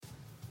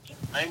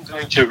I'm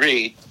going to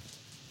read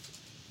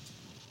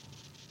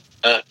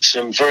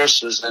some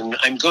verses, and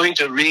I'm going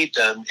to read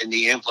them in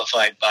the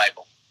Amplified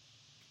Bible.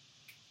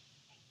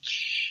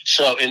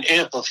 So in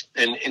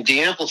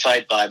the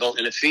Amplified Bible,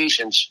 in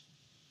Ephesians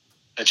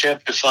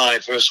chapter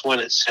 5, verse 1,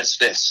 it says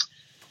this: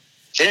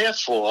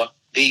 "Therefore,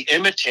 be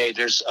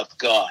imitators of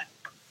God.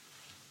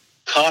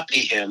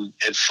 Copy him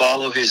and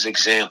follow his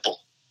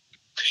example.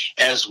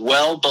 As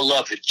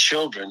well-beloved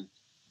children,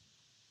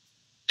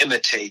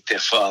 imitate their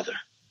father.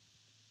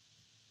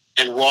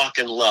 And walk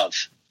in love,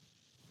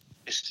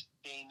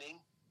 esteeming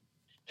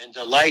and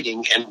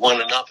delighting in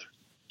one another,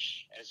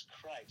 as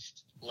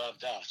Christ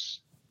loved us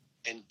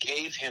and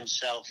gave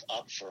himself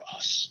up for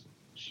us,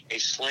 a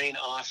slain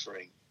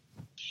offering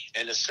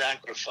and a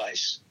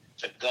sacrifice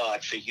to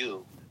God for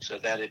you, so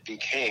that it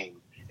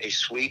became a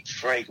sweet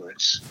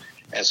fragrance,"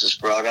 as is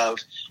brought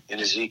out in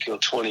Ezekiel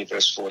 20,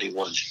 verse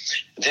 41.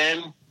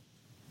 Then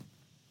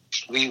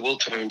we will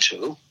turn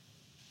to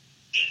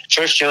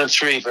 1 John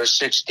 3, verse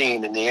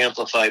 16 in the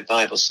Amplified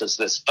Bible says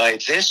this: "By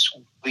this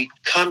we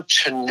come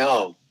to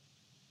know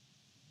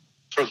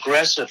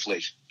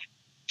progressively,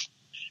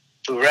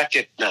 to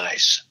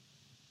recognize,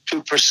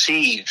 to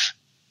perceive,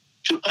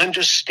 to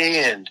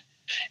understand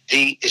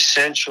the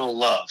essential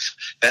love."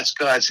 That's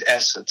God's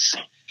essence.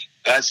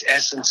 God's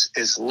essence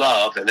is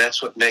love, and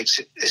that's what makes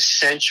it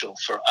essential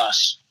for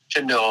us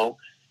to know,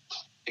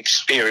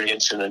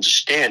 experience, and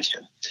understand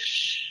him.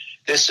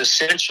 This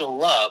essential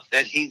love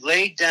that he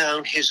laid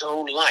down his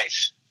own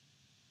life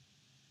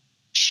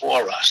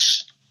for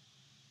us.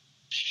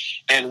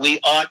 And we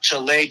ought to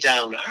lay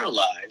down our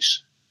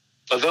lives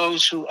for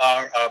those who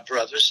are our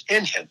brothers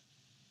in him.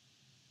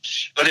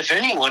 But if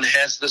anyone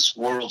has this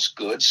world's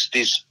goods,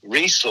 these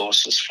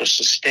resources for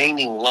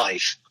sustaining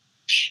life,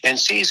 and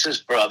sees his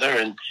brother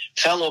and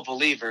fellow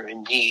believer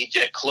in need,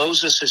 yet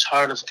closes his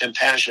heart of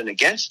compassion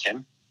against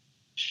him,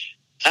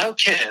 how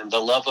can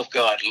the love of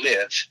God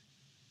live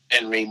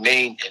and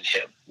remain in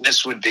him?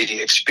 This would be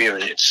the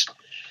experience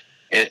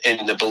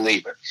in the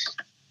believer.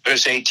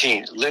 Verse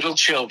 18, "Little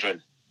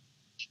children,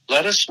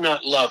 let us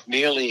not love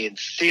merely in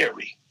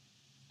theory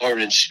or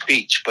in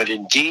speech, but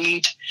in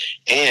deed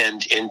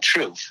and in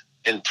truth,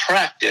 in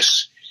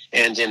practice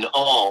and in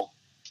all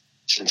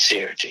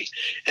sincerity."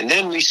 And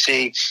then we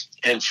see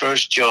in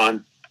 1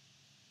 John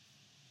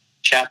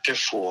chapter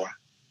 4,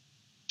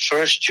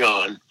 1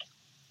 John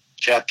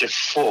chapter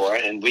 4,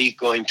 and we're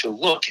going to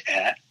look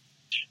at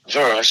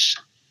verse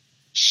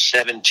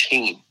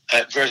 16,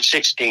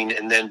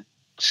 and then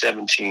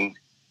 17,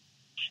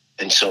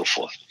 and so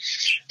forth.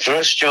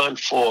 1 John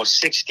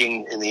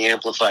 4:16 in the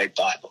Amplified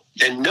Bible.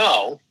 And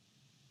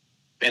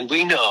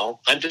we know,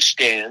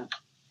 understand,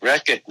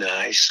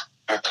 recognize,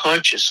 are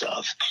conscious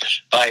of,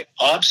 by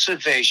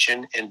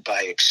observation and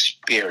by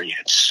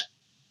experience,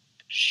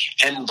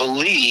 and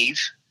believe,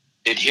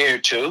 adhere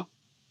to,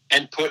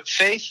 and put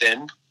faith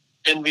in,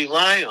 and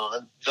rely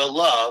on the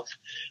love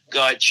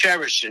God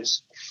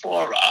cherishes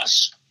for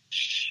us.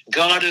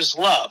 God is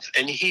love,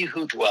 and he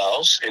who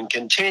dwells and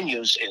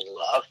continues in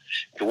love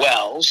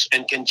dwells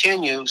and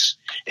continues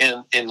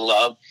in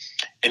love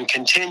and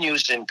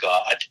continues in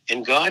God,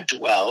 and God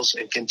dwells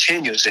and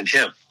continues in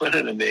him. What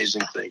an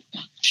amazing thing.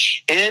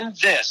 In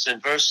this,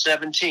 in verse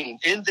 17,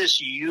 in this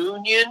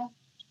union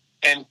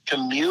and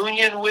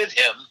communion with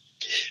him,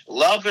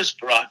 love is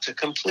brought to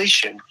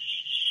completion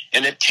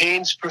and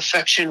attains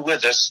perfection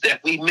with us,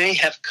 that we may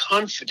have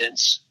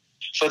confidence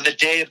for the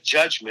day of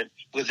judgment,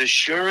 with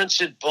assurance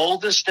and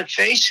boldness to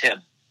face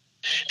him.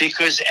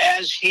 Because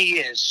as he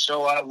is,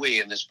 so are we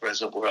in this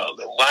present world.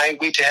 And why are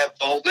we to have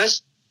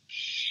boldness?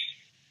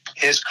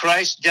 As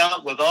Christ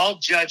dealt with all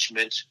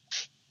judgment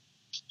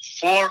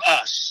for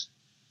us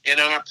in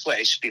our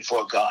place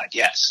before God.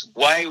 Yes.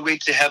 Why are we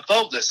to have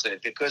boldness then?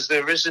 Because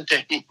there isn't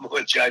any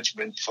more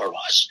judgment for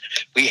us.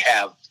 We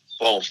have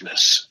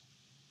boldness.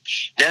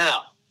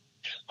 Now,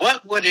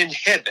 what would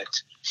inhibit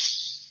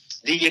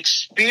the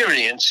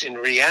experience in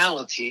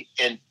reality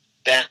and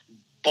that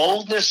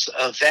boldness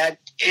of that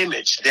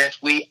image, that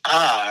we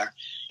are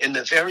in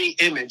the very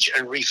image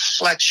and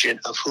reflection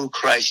of who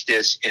Christ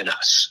is in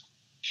us?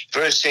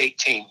 Verse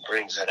 18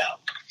 brings it out.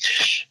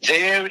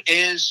 There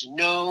is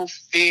no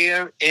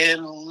fear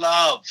in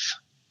love.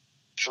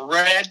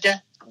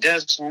 Dread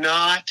does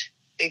not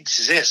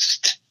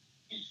exist.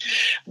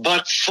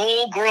 But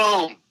full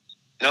grown,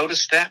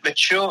 notice that,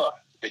 mature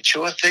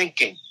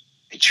thinking,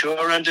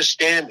 mature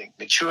understanding,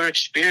 mature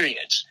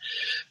experience,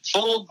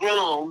 full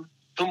grown,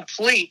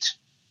 complete,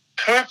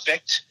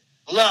 perfect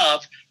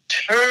love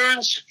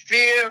turns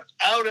fear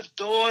out of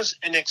doors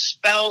and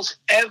expels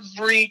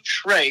every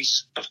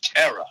trace of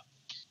terror.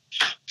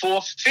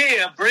 For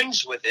fear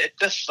brings with it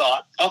the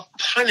thought of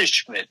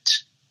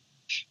punishment.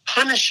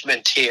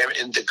 Punishment here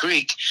in the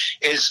Greek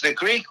is the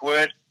Greek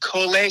word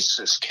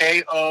kolasis,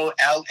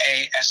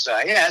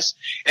 Kolasis,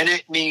 and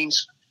it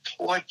means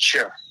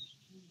torture.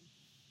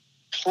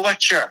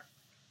 Torture.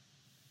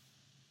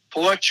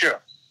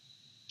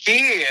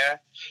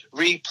 Fear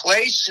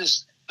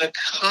replaces the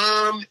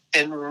calm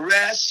and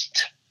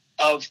rest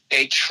of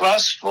a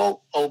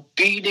trustful,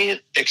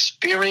 obedient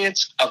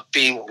experience of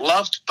being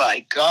loved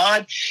by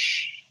God,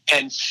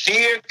 and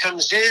fear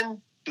comes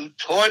in to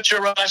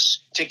torture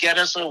us, to get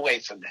us away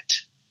from it.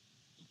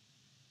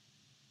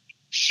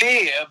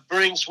 Fear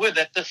brings with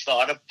it the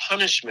thought of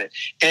punishment.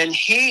 And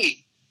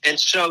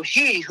so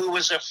he who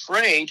was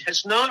afraid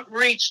has not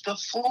reached the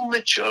full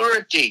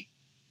maturity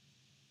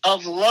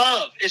of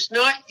love, is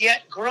not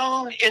yet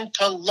grown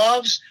into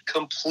love's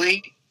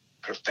complete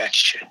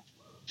perfection.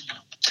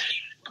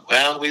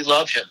 Well, we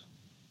love him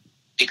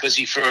because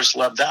he first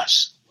loved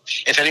us.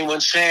 If anyone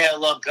say, I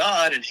love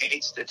God, and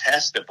hates,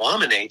 detests,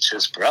 abominates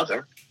his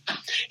brother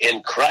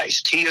in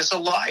Christ, he is a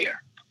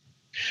liar.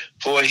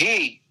 For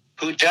he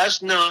who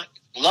does not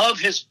love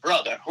his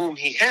brother whom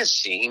he has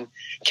seen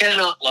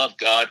cannot love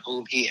God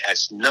whom he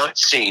has not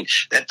seen.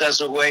 That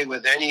does away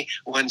with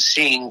anyone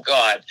seeing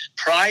God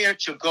prior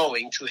to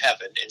going to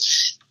heaven and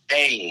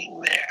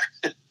staying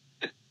there.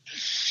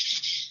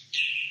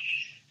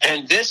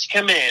 And this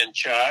command,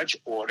 charge,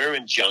 order,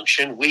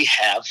 injunction we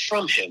have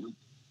from him,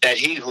 that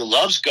he who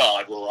loves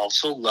God will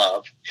also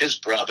love his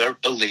brother,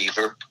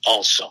 believer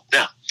also.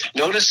 Now,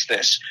 notice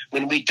this.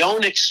 When we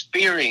don't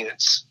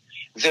experience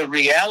the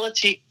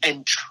reality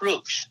and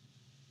truth,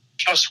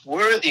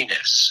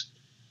 trustworthiness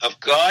of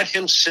God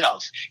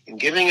himself in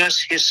giving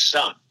us his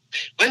son,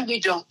 when we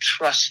don't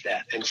trust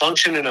that and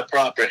function in a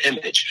proper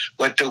image,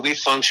 what do we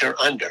function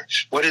under?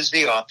 What is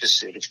the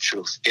opposite of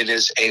truth? It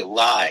is a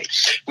lie.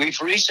 We've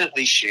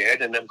recently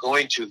shared, and I'm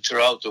going to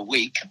throughout the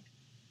week,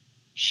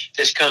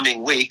 this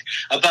coming week,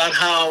 about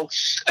how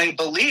a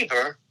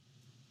believer,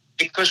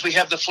 because we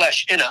have the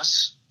flesh in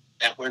us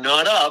that we're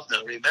not of,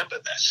 now remember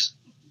this,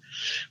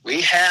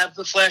 we have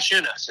the flesh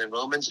in us in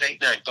Romans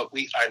 8:9, but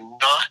we are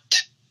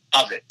not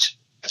of it.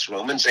 That's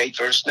Romans 8,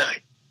 verse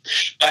 9.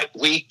 But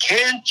we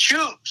can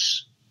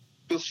choose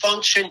to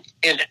function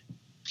in it.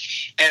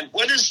 And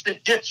what is the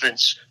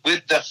difference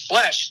with the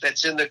flesh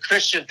that's in the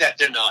Christian that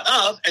they're not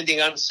of and the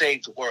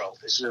unsaved world?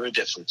 Is there a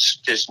difference?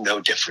 There's no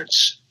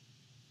difference.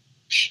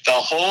 The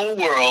whole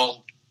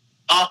world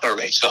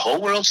operates, the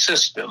whole world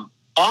system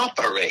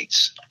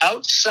operates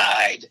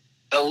outside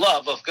the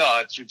love of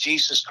God through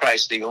Jesus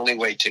Christ, the only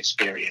way to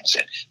experience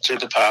it, through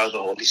the power of the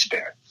Holy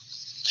Spirit.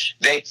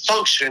 They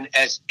function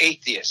as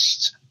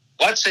atheists.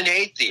 What's an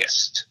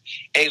atheist?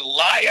 A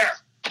liar.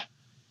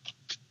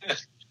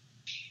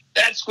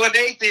 That's what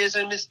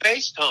atheism is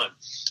based on.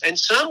 And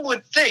some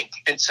would think,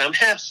 and some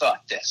have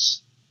thought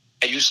this.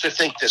 I used to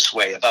think this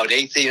way about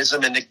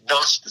atheism and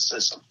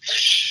agnosticism.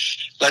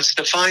 Let's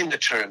define the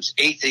terms.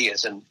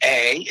 Atheism,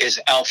 A, is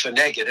alpha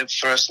negative,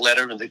 first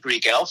letter in the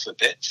Greek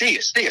alphabet.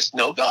 Theist,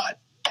 no God.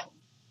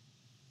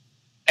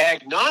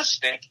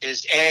 Agnostic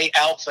is A,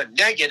 alpha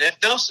negative,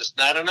 gnosis,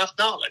 not enough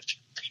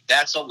knowledge.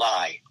 That's a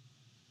lie.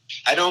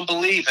 I don't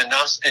believe in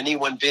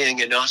anyone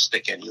being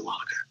agnostic any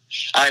longer.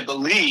 I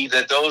believe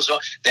that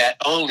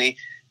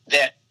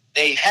that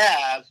they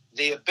have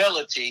the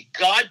ability,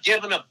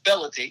 God-given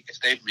ability, if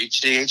they've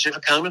reached the age of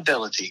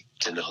accountability,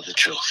 to know the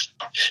truth.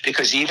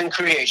 Because even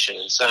creation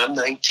in Psalm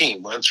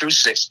 19, 1 through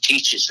 6,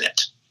 teaches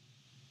it.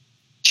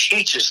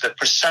 Teaches the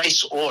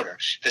precise order,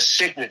 the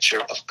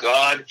signature of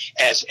God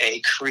as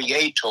a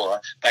creator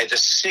by the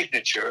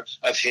signature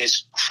of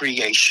his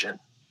creation.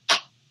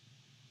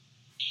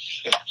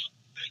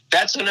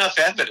 That's enough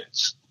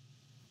evidence.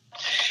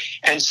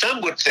 And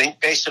some would think,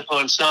 based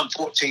upon Psalm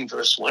 14,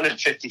 verse 1, and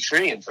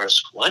 53 in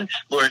verse 1,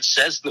 where it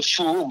says the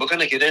fool, we're going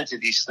to get into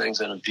these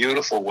things in a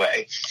beautiful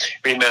way.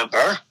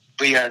 Remember,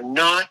 we are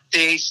not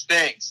these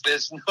things.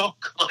 There's no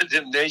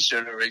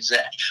condemnation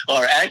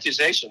or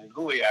accusation in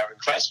who we are in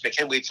Christ, but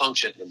can we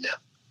function in them?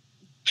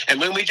 And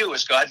when we do,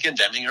 is God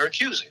condemning or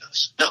accusing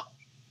us? No.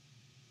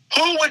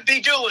 Who would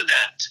be doing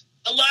that?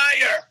 A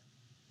liar.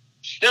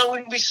 Now,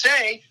 when we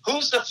say,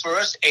 who's the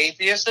first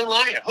atheist and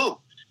liar? Who?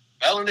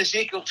 Well, in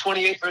Ezekiel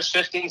 28, verse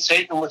 15,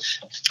 Satan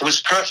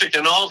was perfect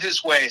in all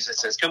his ways. It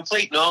says,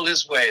 complete in all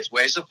his ways.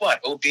 Ways of what?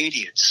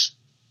 Obedience.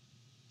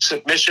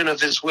 Submission of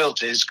his will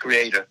to his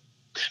creator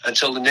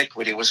until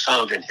iniquity was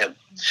found in him.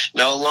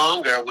 No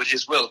longer would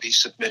his will be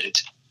submitted.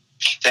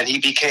 Then he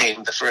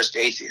became the first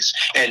atheist.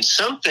 And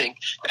some think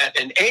that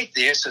an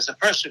atheist is a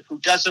person who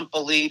doesn't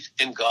believe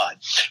in God.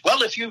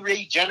 Well, if you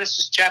read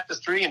Genesis chapter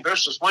 3 and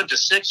verses 1 to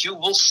 6, you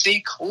will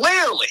see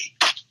clearly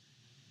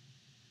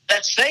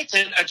that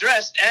Satan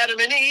addressed Adam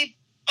and Eve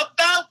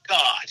about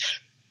God.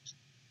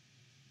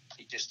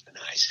 He just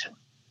denies him.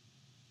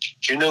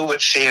 Do you know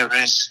what fear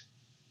is?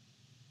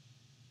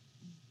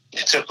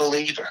 It's a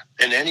believer.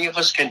 And any of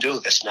us can do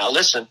this. Now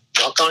listen,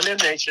 no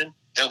condemnation,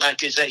 no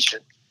accusation,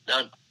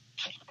 none.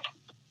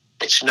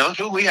 It's not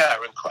who we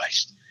are in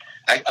Christ.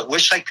 I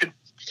wish I could.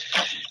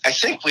 I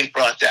think we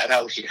brought that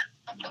out here.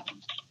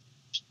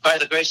 By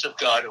the grace of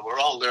God, and we're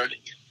all learning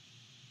it.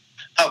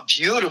 How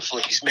beautiful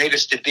he's made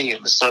us to be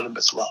in the Son of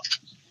his love.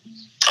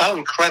 How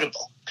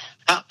incredible.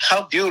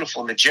 How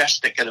beautiful,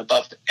 majestic, and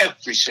above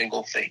every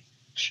single thing.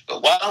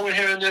 But while we're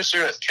here on this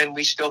earth, can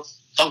we still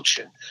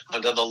function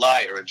under the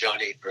liar in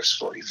John 8, verse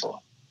 44?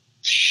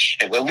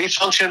 And when we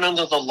function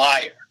under the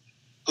liar,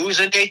 who's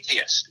an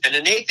atheist. And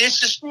an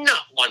atheist is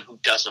not one who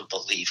doesn't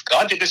believe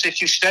God, because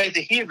if you study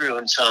the Hebrew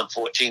in Psalm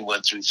 14,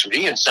 1 through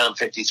 3, and Psalm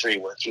 53,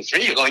 1 through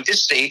 3, you're going to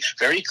see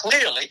very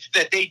clearly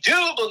that they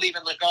do believe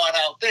in the God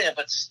out there,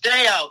 but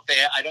stay out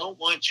there. I don't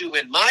want you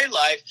in my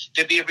life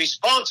to be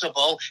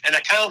responsible and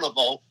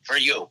accountable for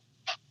you.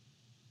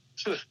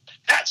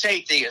 That's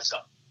atheism.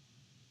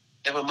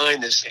 Never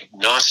mind this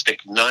agnostic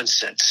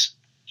nonsense.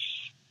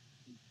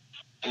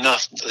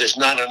 There's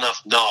not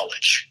enough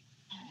knowledge.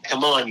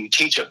 Come on, you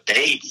teach a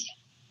baby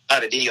how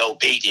to be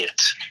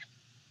obedient.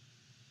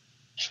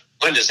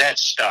 When does that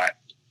start?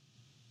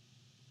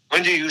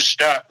 When do you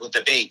start with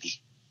the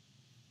baby?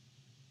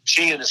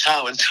 Seeing as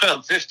how in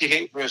Psalm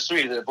 58, verse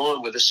 3, they're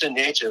born with a sin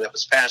nature that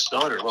was passed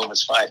on in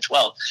Romans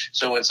 5:12.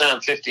 So in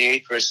Psalm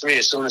 58, verse 3,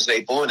 as soon as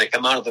they're born, they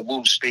come out of the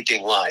womb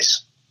speaking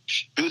lies.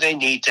 Do they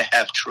need to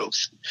have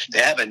truth? They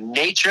have a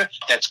nature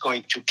that's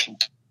going to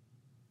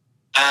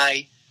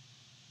deny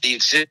the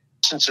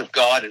existence of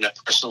God in a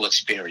personal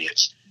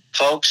experience.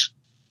 Folks,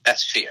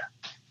 that's fear.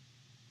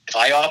 If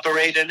I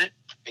operate in it,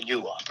 and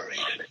you operate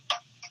in it.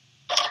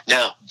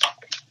 Now,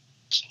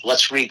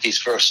 let's read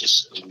these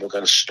verses, and we're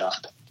going to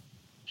stop.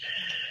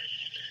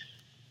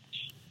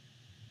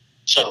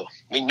 So,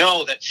 we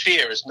know that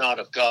fear is not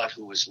of God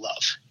who is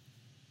love.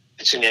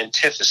 It's an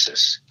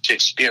antithesis to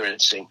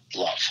experiencing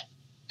love.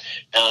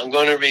 Now, I'm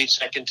going to read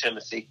 2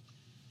 Timothy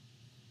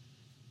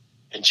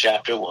in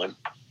chapter 1.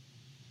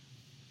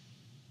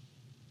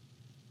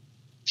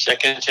 2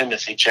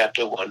 Timothy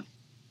chapter 1.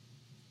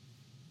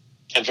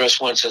 And verse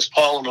 1 says,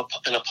 Paul,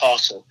 an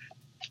apostle,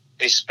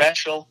 a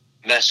special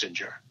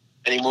messenger.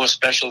 Any more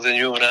special than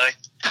you and I?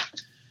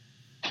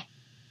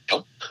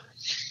 Nope.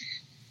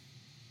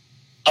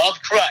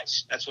 Of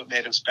Christ. That's what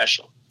made him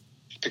special.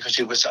 Because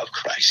he was of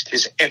Christ.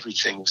 His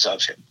everything was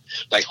of him.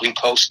 Like we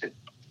posted,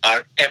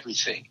 our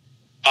everything,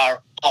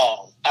 our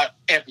all, our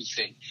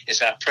everything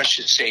is our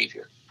precious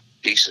Savior,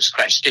 Jesus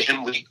Christ. To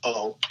him we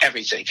owe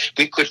everything.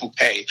 We couldn't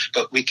pay,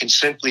 but we can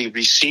simply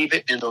receive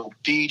it in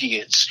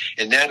obedience.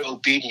 And that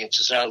obedience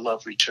is our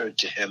love returned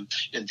to him.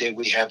 And then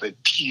we have a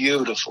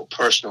beautiful,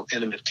 personal,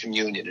 intimate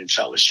communion and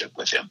fellowship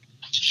with him.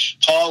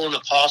 Paul, an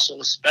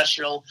apostle, a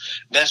special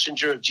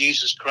messenger of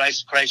Jesus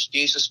Christ, Christ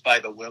Jesus, by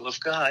the will of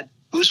God.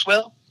 Whose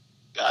will?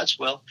 God's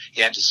will.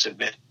 He had to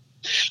submit.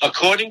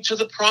 According to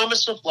the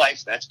promise of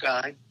life, that's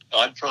God.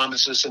 God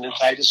promises in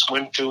Titus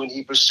 1:2 and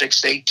Hebrews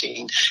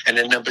 6:18 and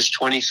in Numbers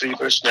 23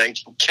 verse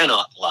 19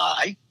 cannot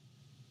lie.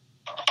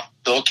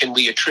 Nor can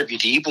we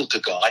attribute evil to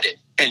God in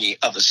any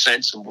other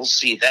sense, and we'll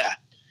see that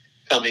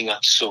coming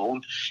up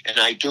soon. And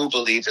I do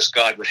believe, as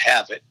God would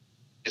have it,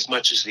 as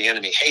much as the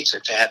enemy hates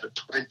it, to have it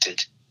printed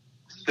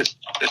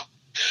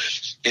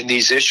in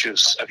these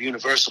issues of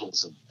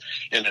universalism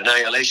and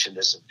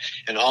annihilationism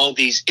and all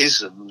these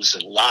isms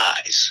and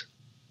lies.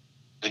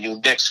 When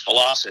you mix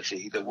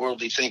philosophy, the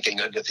worldly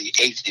thinking, under the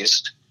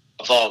atheist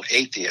of all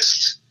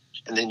atheists,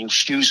 and then you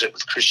fuse it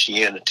with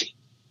Christianity,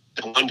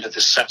 no wonder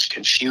there's such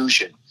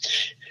confusion.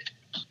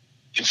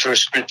 In 1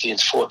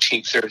 Corinthians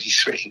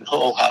 14:33,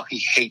 oh, how he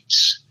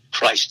hates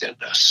Christ in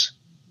us.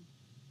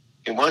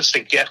 He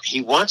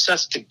wants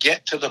us to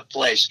get to the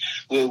place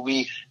where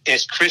we,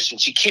 as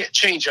Christians, he can't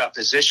change our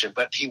position,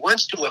 but he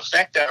wants to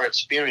affect our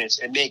experience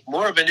and make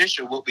more of an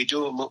issue what we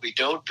do and what we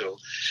don't do,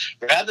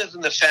 rather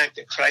than the fact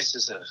that Christ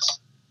is in us.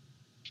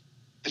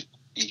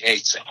 He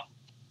hates it.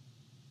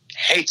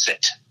 Hates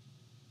it.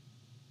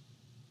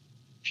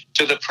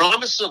 To the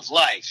promise of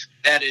life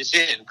that is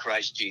in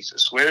Christ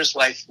Jesus. Where is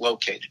life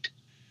located?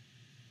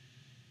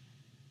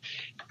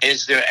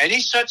 Is there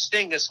any such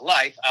thing as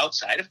life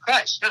outside of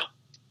Christ? No.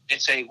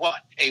 It's a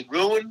what? A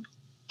ruined,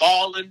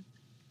 fallen,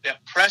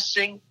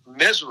 depressing,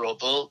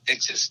 miserable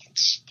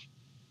existence.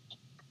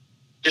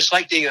 Just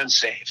like the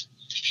unsaved.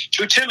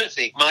 To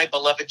Timothy, my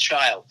beloved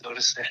child.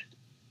 Notice that.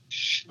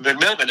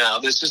 Remember now,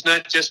 this is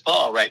not just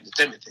Paul writing to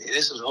Timothy.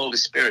 This is the Holy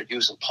Spirit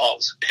using Paul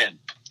as a pen.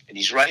 And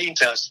he's writing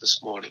to us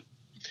this morning.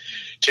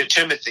 To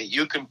Timothy,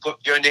 you can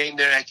put your name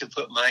there, I can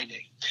put my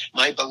name.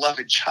 My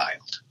beloved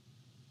child.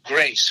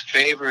 Grace,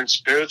 favor, and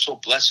spiritual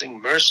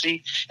blessing,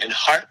 mercy, and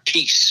heart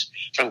peace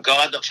from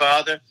God the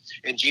Father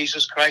and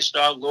Jesus Christ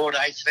our Lord.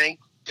 I thank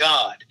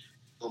God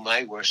whom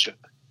I worship.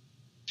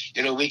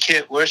 You know, we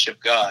can't worship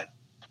God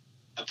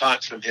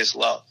apart from his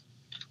love.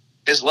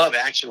 His love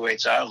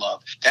actuates our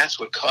love. That's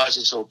what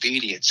causes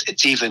obedience.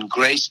 It's even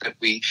grace that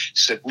we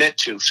submit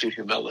to through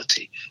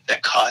humility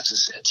that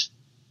causes it.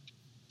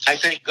 I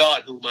thank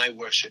God whom I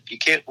worship. You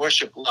can't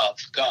worship love,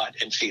 God,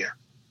 and fear.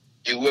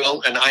 You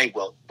will and I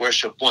will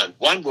worship one.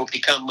 One will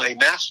become my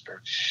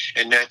master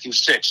in Matthew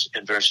 6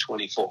 and verse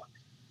 24.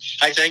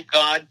 I thank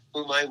God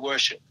whom I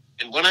worship.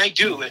 And when I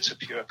do, it's a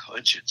pure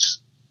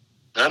conscience,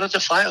 not a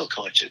defiled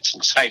conscience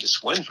in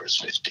Titus 1 verse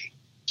 15.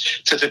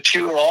 To the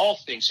pure, all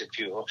things are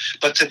pure,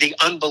 but to the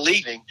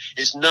unbelieving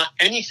is not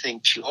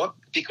anything pure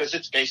because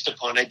it's based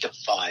upon a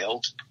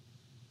defiled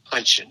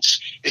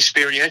conscience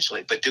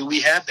experientially. But do we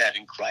have that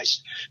in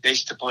Christ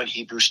based upon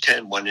Hebrews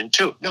 10, 1 and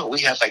 2? No, we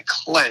have a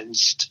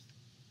cleansed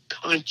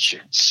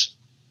conscience.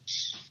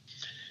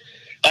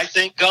 I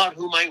thank God,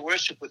 whom I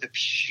worship with a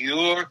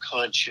pure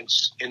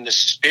conscience in the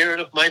spirit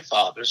of my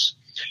fathers,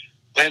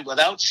 when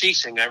without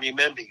ceasing I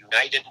remember you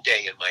night and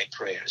day in my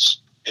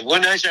prayers. And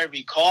when as I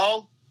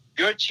recall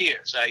your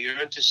tears, I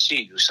yearn to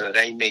see you so that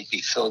I may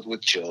be filled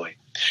with joy.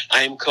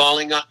 I am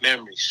calling up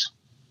memories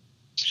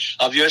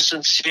of your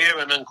sincere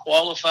and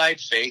unqualified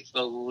faith,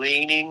 the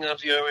leaning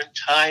of your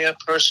entire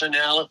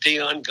personality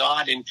on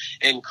God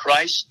in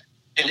Christ,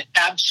 and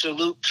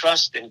absolute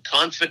trust and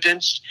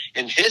confidence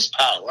in his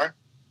power.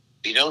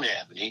 We don't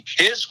have any.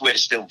 His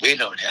wisdom, we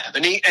don't have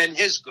any. And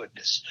his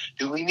goodness.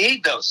 Do we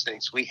need those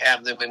things? We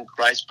have them in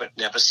Christ, but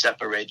never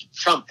separated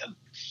from him.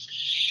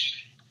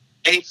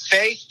 A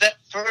faith that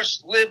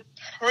first lived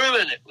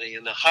permanently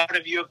in the heart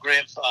of your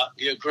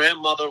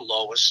grandmother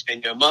Lois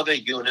and your mother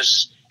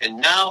Eunice, and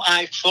now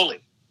I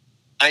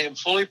am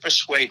fully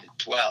persuaded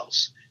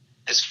dwells,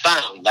 has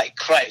found, like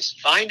Christ,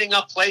 finding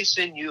a place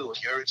in you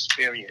and your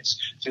experience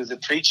through the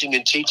preaching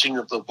and teaching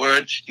of the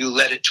word. You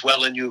let it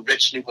dwell in you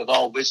richly with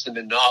all wisdom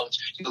and knowledge.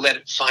 You let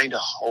it find a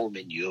home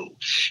in you.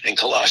 In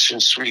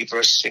Colossians 3,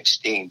 verse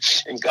 16.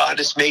 And God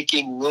is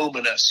making room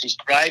in us. He's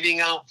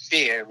driving out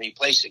fear and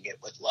replacing it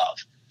with love.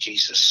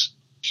 Jesus.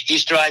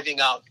 He's driving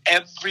out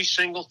every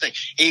single thing.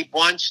 He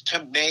wants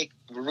to make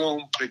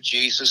room for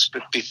Jesus,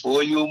 but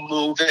before you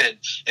move in,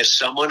 if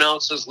someone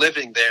else is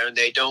living there and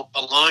they don't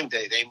belong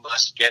there, they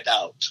must get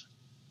out.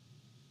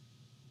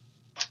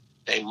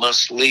 They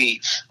must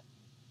leave.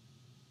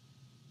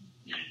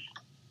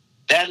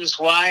 That is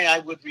why I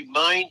would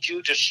remind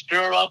you to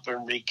stir up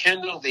and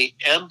rekindle the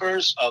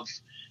embers of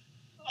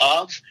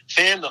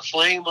fan the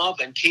flame of,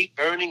 and keep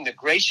burning the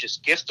gracious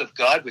gift of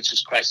God, which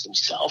is Christ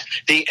himself,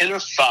 the inner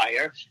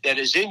fire that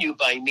is in you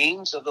by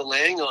means of the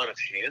laying on of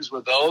hands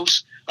with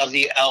those of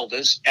the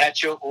elders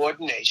at your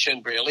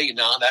ordination. Really,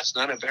 now that's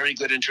not a very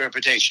good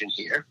interpretation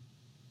here.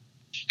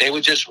 They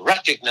were just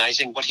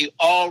recognizing what he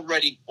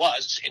already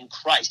was in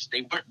Christ.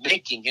 They weren't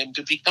making him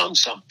to become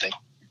something.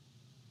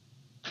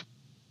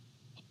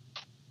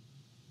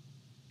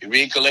 You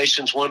read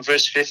Galatians 1,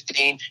 verse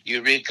 15.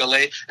 You read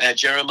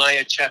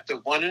Jeremiah chapter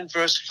 1 and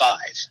verse 5.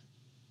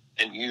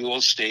 And you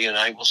will see, and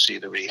I will see,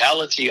 the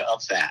reality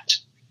of that.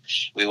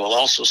 We will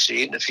also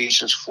see it in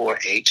Ephesians 4,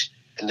 8,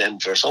 and then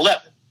verse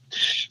 11.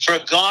 For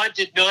God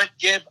did not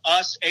give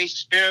us a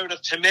spirit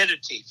of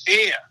timidity,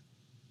 fear,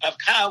 of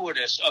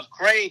cowardice, of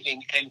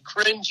craving and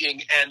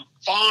cringing and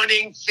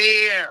fawning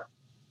fear.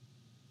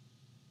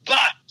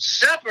 But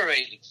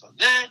separating from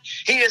that,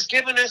 he has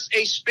given us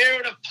a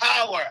spirit of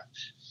power.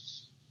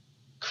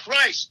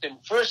 Christ in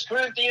 1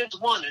 Corinthians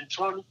 1 and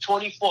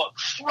 24.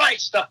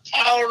 Christ, the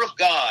power of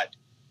God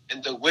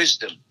and the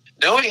wisdom.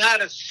 Knowing how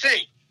to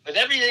think with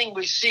everything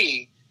we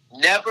see,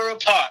 never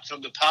apart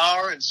from the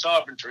power and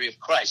sovereignty of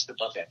Christ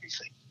above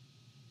everything.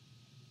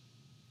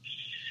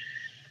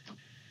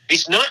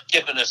 He's not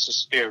given us a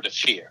spirit of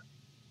fear,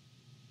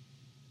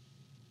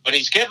 but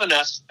he's given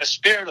us a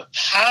spirit of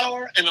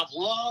power and of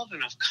love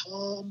and of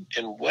calm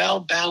and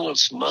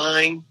well-balanced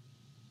mind,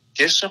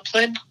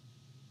 discipline,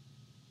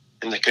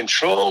 and the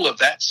control of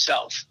that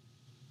self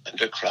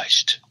under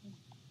Christ.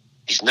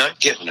 He's not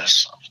given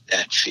us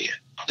that fear.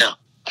 Now,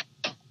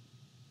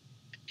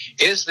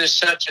 is there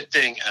such a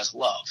thing as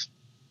love?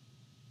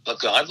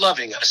 But God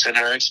loving us in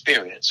our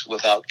experience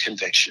without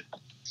conviction?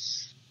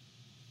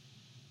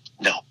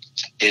 No.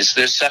 Is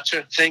there such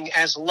a thing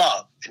as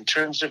love in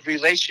terms of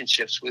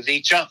relationships with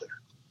each other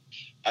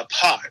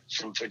apart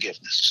from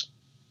forgiveness?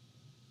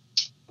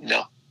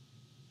 No.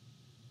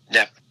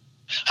 Never.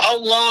 How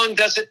long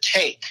does it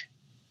take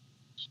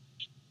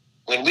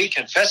when we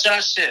confess our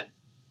sin,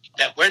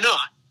 that we're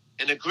not,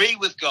 and agree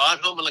with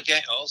God,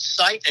 homologeo,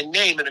 cite and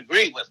name and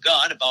agree with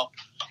God about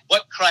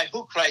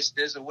who Christ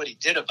is and what he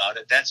did about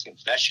it? That's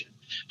confession.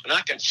 We're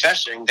not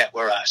confessing that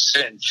we're our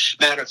sin.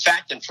 Matter of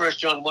fact, in 1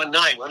 John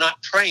 1:9, we're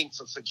not praying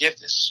for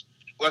forgiveness.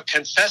 We're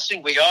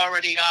confessing we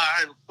already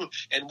are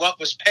and what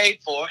was paid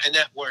for, and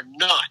that we're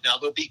not. Now,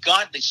 there'll be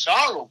godly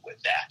sorrow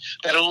with that,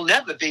 but it'll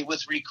never be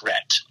with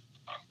regret.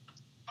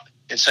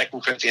 In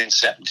 2 Corinthians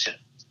 7:10.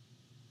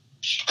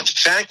 But the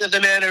fact of the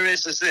matter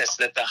is this,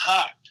 that the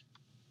heart,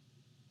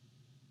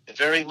 the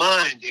very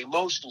mind, the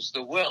emotions,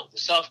 the will, the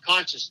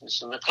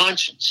self-consciousness, and the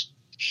conscience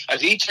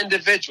of each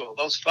individual,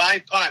 those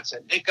 5 parts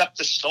that make up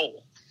the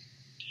soul,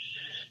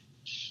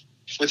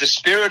 with the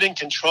Spirit in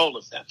control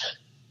of them,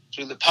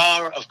 through the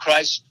power of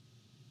Christ,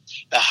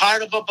 the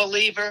heart of a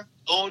believer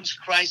owns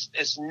Christ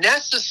as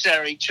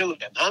necessary to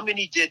him. How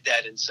many did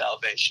that in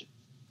salvation?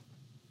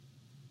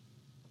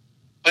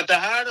 But the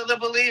heart of the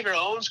believer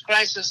owns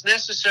Christ as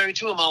necessary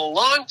to him a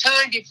long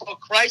time before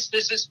Christ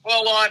is his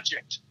full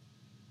object.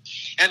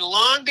 And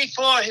long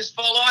before his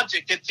full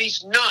object, if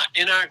he's not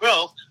in our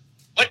growth,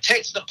 what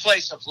takes the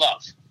place of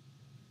love?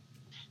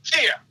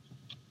 Fear.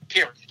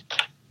 Period.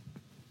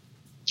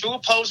 2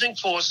 opposing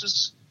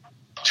forces,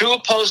 2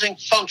 opposing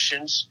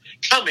functions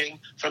coming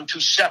from 2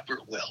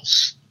 separate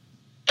wills.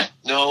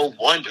 No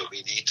wonder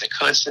we need to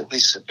constantly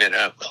submit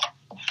our will.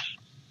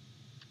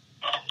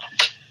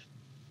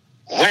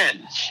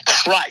 When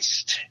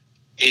Christ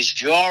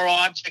is your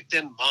object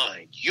in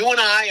mind. You and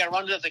I are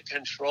under the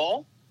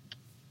control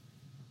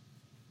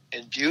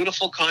and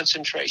beautiful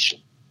concentration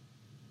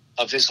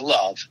of his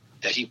love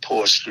that he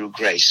pours through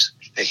grace,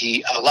 that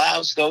he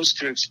allows those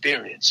to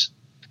experience,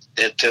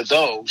 that to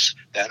those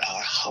that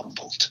are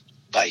humbled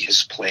by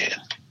his plan.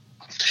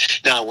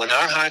 Now, when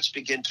our hearts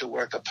begin to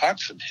work apart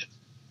from him,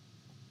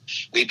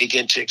 we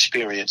begin to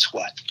experience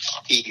what?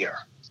 Fear,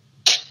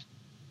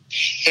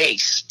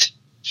 haste.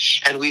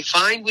 And we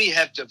find we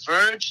have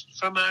diverged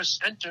from our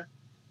center,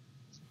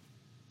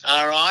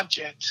 our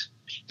object.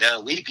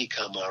 Now we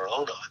become our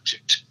own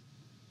object.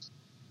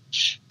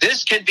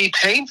 This can be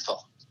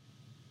painful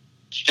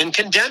and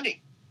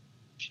condemning.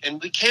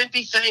 And we can't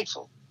be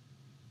thankful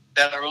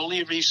that our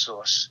only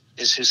resource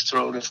is his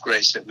throne of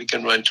grace that we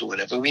can run to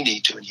whenever we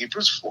need to in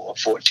Hebrews 4,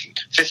 14,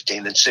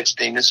 15, and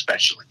 16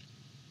 especially.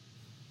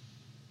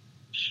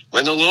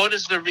 When the Lord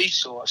is the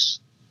resource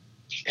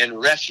and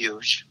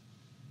refuge,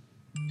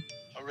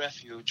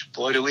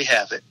 boy, do we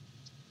have it,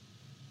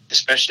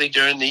 especially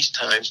during these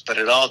times, but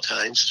at all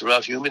times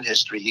throughout human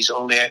history, he's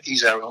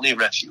our only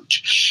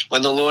refuge.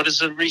 When the Lord is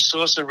the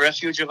resource and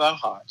refuge of our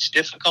hearts,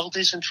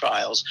 difficulties and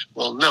trials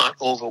will not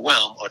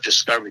overwhelm or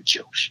discourage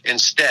you.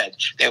 Instead,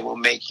 they will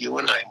make you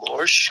and I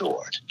more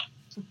assured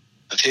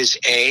of his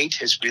aid,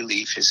 his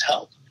relief, his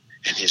help,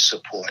 and his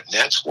support. And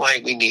that's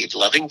why we need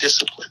loving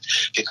discipline,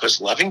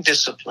 because loving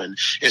discipline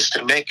is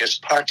to make us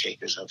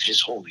partakers of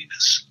his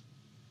holiness,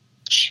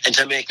 and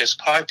to make us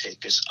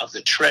partakers of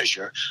the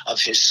treasure of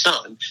his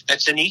Son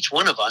that's in each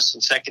one of us in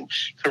 2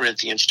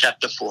 Corinthians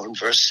chapter 4 and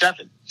verse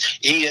 7.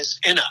 He is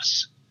in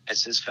us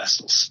as his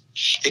vessels.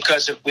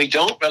 Because if we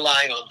don't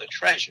rely on the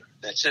treasure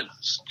that's in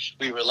us,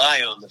 we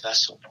rely on the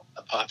vessel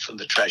apart from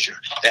the treasure.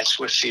 That's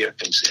where fear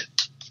comes in.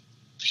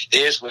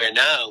 There's where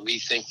now we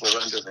think we're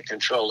under the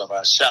control of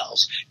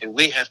ourselves, and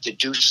we have to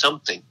do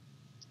something.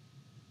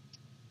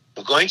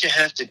 We're going to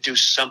have to do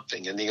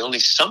something, and the only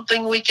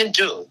something we can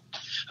do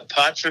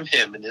apart from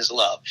him and his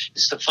love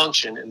is to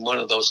function in one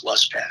of those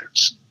lust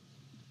patterns.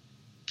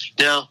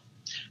 Now,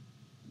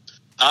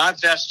 our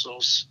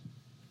vessels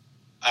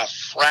are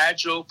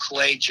fragile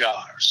clay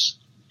jars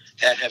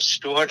that have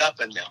stored up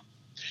in them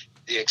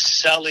the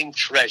excelling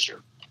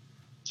treasure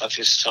of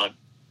his Son.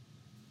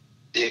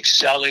 The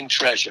excelling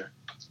treasure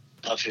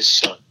of his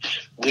Son.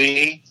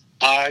 We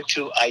are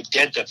to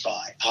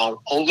identify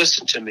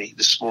listen to me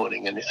this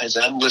morning, and as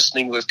I'm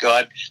listening with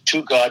God,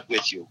 to God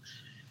with you,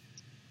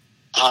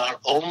 our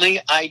only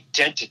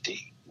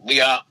identity, we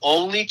are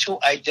only to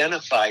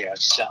identify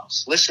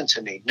ourselves, listen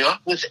to me,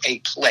 not with a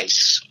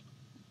place.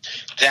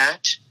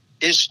 That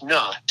is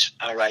not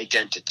our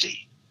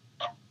identity.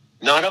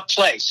 Not a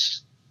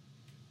place,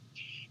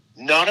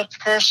 not a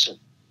person.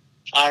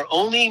 Our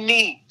only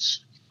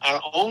means,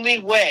 our only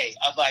way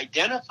of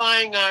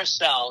identifying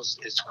ourselves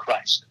is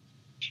Christ.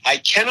 I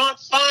cannot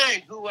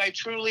find who I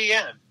truly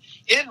am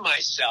in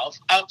myself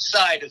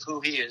outside of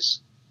who he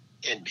is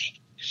in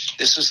me.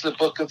 This is the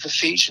book of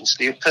Ephesians,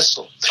 the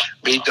epistle.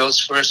 Read those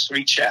first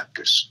 3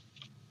 chapters.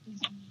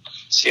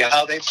 See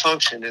how they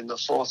function in the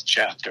 4th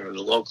chapter in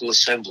the local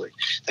assembly.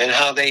 Then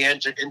how they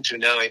enter into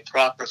now a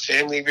proper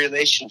family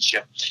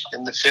relationship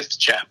in the 5th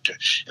chapter.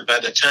 And by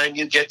the time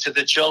you get to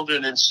the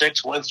children in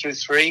 6, 1 through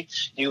 3,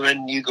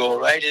 you go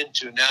right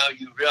into now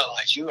you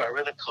realize you are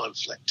in a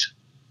conflict.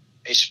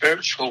 A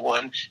spiritual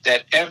one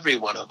that every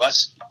one of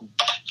us,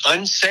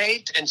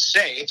 unsaved and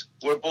saved,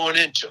 were born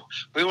into.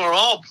 We were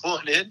all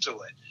born into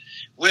it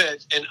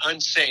with an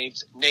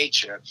unsaved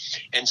nature.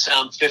 In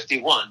Psalm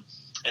 51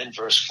 and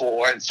verse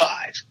 4 and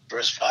 5,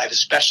 verse 5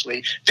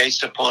 especially,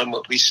 based upon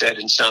what we said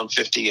in Psalm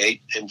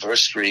 58 and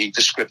verse 3,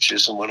 the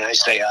scriptures. And when I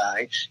say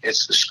I,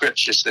 it's the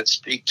scriptures that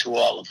speak to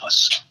all of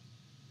us.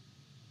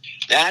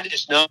 That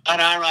is not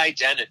our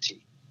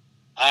identity.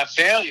 Our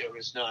failure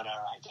is not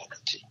our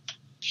identity.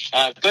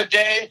 Good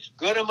day,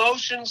 good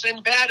emotions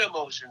and bad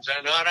emotions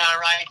are not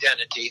our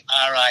identity.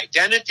 Our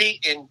identity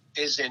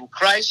is in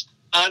Christ,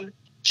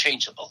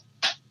 unchangeable.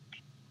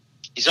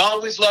 He's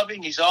always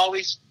loving. He's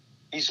always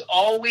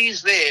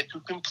there to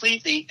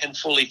completely and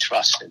fully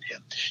trust in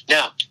him.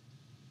 Now,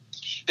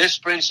 this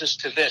brings us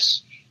to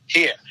this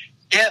here.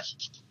 If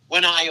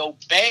when I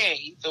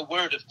obey the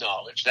word of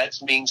knowledge, that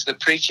means the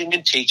preaching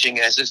and teaching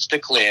as it's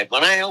declared,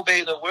 when I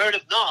obey the word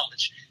of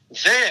knowledge,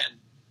 then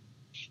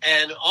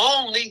and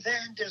only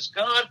then does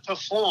God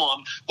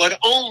perform what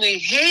only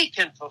he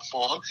can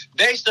perform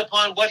based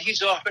upon what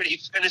he's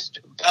already finished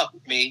about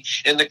me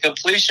in the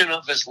completion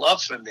of his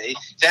love for me.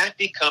 That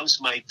becomes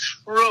my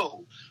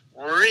true,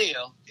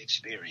 real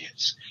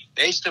experience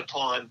based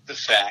upon the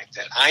fact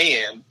that I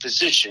am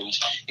positioned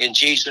in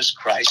Jesus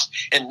Christ.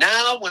 And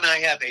now when I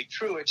have a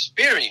true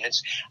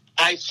experience,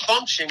 I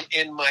function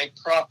in my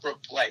proper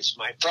place.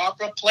 My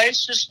proper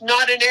place is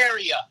not an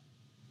area.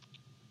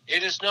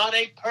 It is not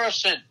a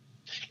person.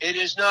 It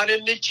is not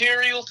in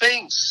material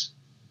things.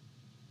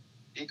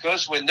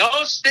 Because when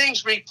those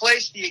things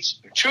replace the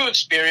true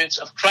experience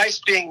of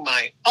Christ being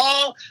my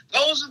all,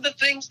 those are the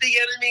things the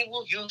enemy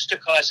will use to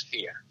cause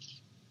fear.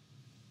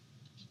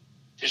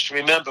 Just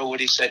remember what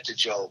he said to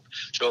Job.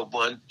 Job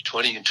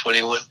 1:20 and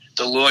 21.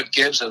 The Lord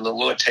gives and the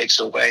Lord takes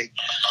away.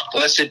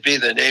 Blessed be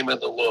the name of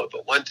the Lord.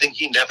 But one thing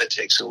he never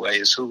takes away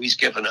is who he's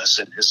given us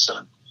in his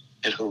Son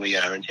and who we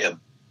are in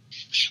him.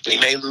 We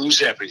may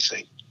lose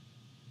everything.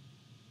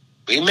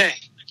 We may,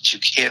 but you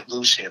can't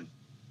lose him.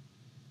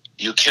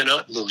 You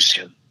cannot lose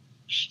him.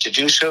 To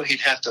do so, he'd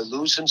have to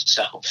lose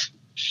himself.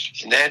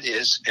 And that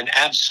is an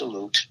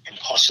absolute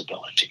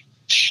impossibility.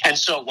 And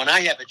so when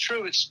I have a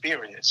true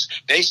experience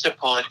based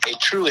upon a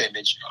true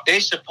image,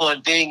 based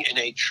upon being in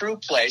a true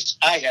place,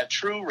 I have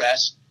true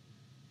rest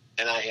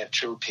and I have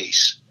true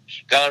peace.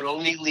 God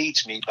only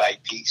leads me by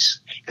peace,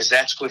 because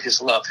that's what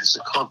his love has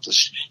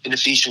accomplished in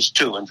Ephesians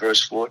 2 and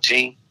verse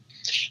 14.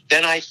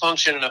 Then I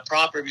function in a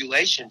proper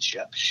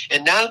relationship,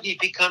 and now he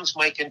becomes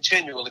my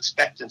continual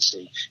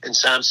expectancy in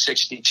Psalm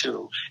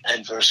 62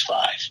 and verse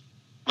 5.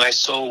 My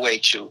soul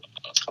waits you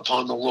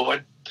upon the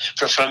Lord,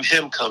 for from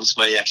him comes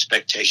my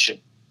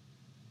expectation.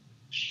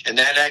 And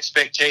that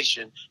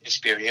expectation,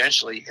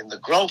 experientially, in the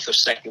growth of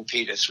 2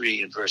 Peter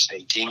 3 and verse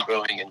 18,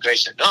 growing in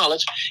grace and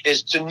knowledge,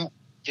 is to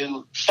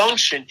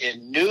function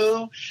in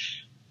new,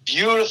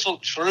 beautiful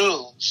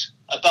truths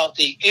about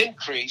the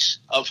increase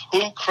of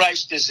who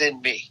Christ is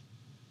in me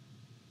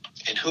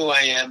and who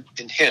I am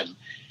in him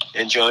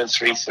in John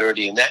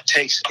 3:30. And that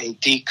takes a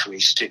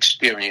decrease to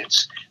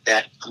experience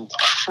that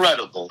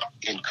incredible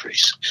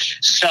increase.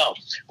 So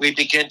we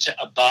begin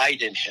to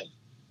abide in him.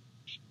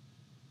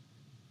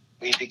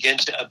 We begin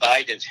to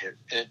abide in him,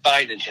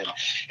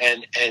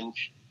 and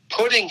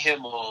putting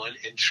him on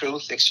in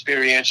truth,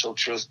 experiential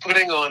truth,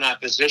 putting on our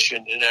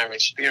position in our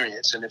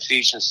experience in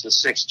Ephesians, the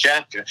 6th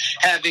chapter,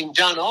 having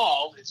done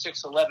all in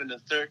 6:11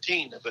 and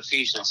 13 of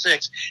Ephesians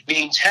 6,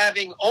 means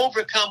having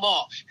overcome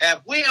all.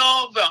 Have we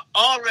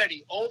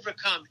already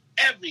overcome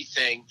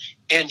everything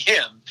in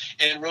him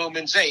in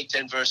Romans 8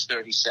 and verse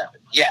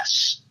 37?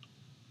 Yes.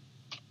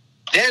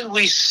 Then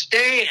we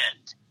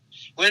stand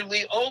when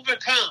we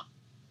overcome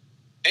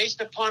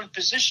based upon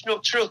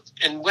positional truth,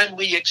 and when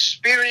we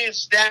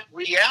experience that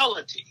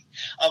reality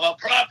of a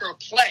proper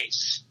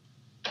place,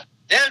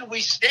 then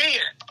we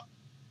stand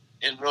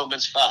in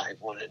Romans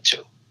 5:1 and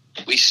 2.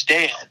 We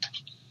stand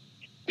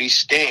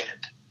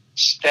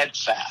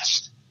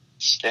steadfast.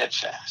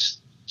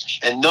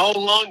 And no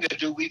longer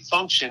do we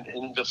function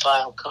in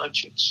defiled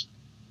conscience.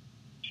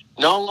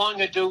 No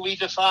longer do we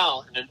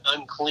defile in an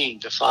unclean,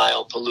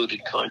 defiled,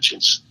 polluted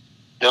conscience.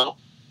 No.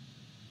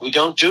 We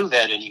don't do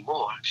that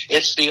anymore.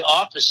 It's the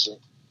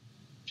opposite.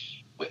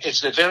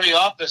 It's the very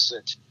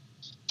opposite.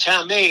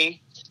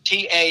 Tameh,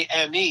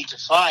 T-A-M-E,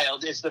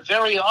 defiled, is the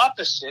very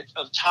opposite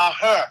of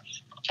tahir.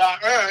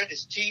 Tahir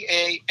is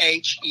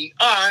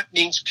T-A-H-E-R,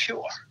 means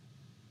pure.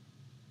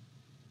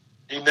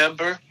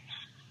 Remember,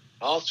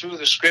 all through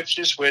the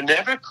scriptures, we're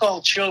never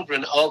called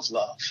children of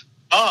love.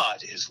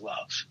 God is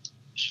love.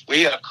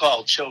 We are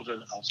called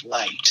children of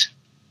light.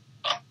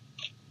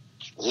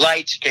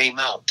 Light came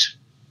out.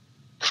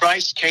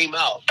 Christ came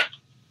out,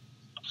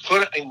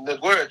 put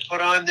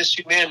on this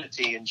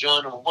humanity in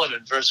John 1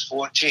 and verse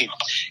 14.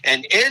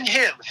 And in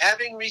him,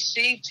 having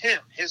received him,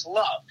 his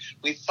love,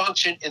 we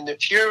function in the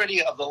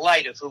purity of the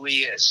light of who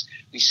he is.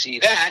 We see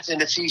that in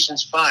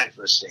Ephesians 5,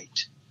 verse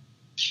 8.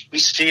 We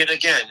see it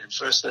again in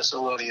 1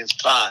 Thessalonians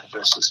 5,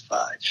 verses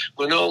 5.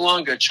 We're no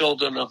longer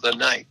children of the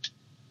night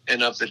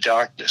and of the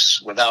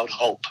darkness without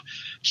hope.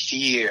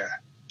 Fear,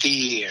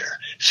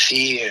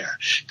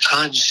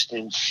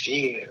 constant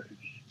fear.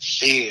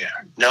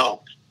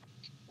 No,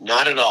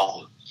 not at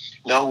all.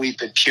 No, we've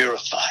been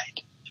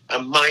purified.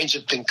 Our minds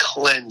have been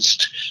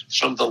cleansed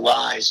from the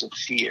lies of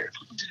fear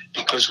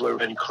because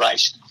we're in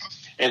Christ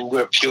and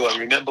we're pure.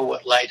 Remember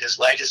what light is.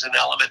 Light is an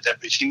element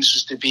that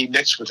refuses to be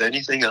mixed with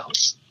anything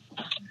else.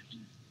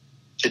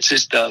 It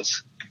just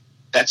does.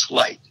 That's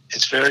light.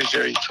 It's very,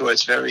 very pure.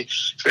 It's very,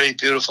 very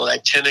beautiful.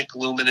 Actinic,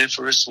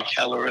 luminiferous, and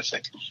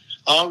calorific.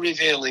 All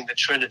revealing the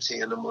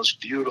Trinity in the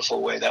most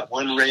beautiful way. That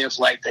one ray of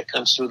light that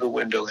comes through the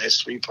window has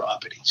 3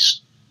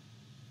 properties.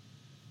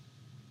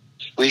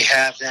 We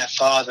have that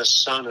Father,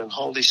 Son, and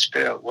Holy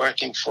Spirit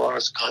working for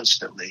us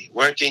constantly,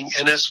 working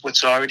in us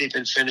what's already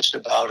been finished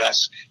about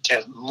us,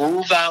 to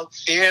move out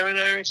fear in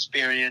our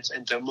experience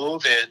and to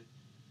move in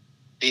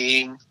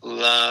being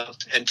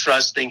loved and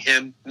trusting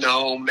him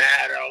no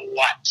matter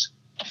what.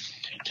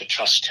 To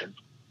trust him.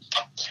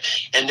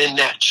 And in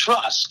that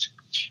trust,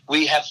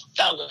 we have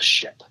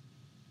fellowship.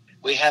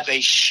 We have a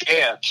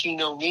share,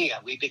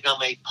 koinonia. We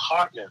become a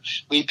partner.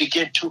 We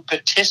begin to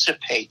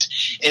participate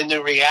in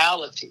the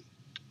reality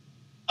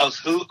of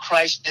who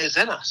Christ is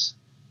in us,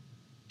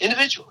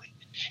 individually,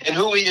 and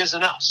who he is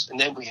in us. And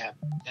then we have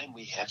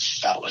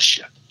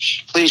fellowship.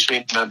 Please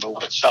remember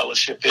what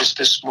fellowship is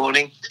this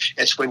morning.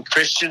 It's when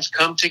Christians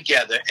come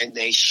together and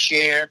they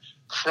share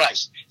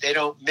Christ. They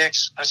don't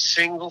mix a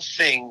single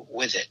thing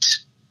with it.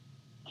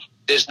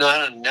 There's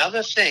not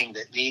another thing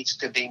that needs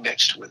to be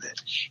mixed with it.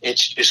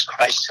 It's just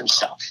Christ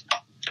himself.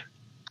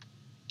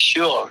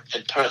 Pure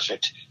and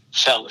perfect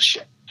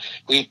fellowship.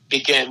 We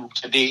begin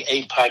to be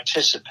a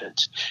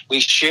participant. We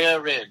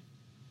share in.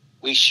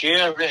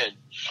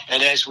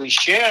 And as we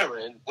share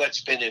in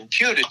what's been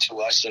imputed to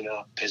us in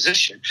our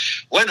position,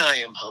 when I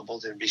am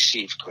humbled and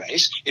receive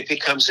grace, it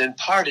becomes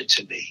imparted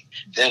to me.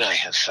 Then I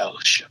have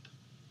fellowship.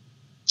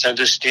 It's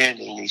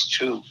understanding these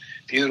two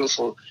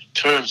beautiful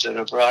terms that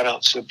are brought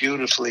out so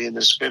beautifully in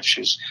the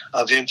scriptures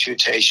of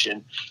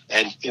imputation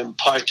and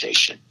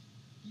impartation.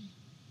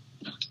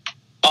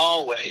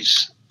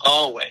 Always,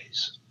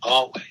 always,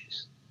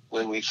 always,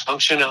 when we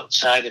function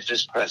outside of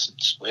his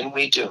presence, when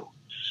we do,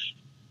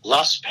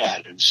 lust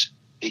patterns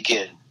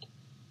begin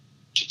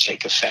to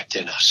take effect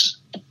in us.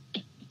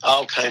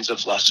 All kinds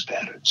of lust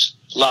patterns.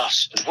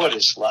 Lust. And what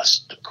is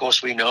lust? Of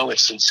course, we know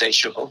it's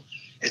insatiable.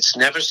 It's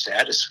never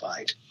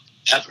satisfied,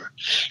 ever.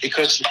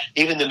 Because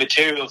even the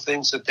material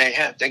things that they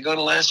have, they're going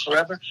to last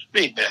forever.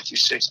 Read Matthew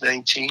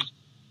 6:19.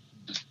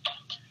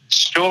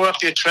 Store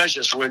up your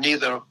treasures where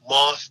neither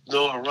moth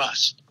nor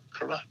rust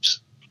corrupts.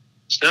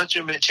 It's not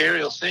your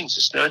material things.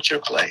 It's not your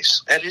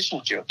place. That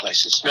isn't your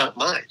place. It's not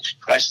mine.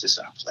 Christ is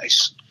our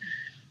place.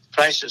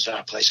 Christ is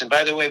our place. And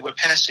by the way, we're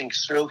passing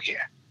through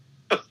here.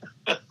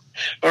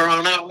 We're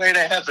on our way to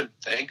heaven,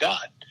 thank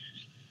God.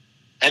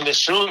 And the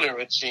sooner,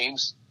 it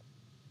seems,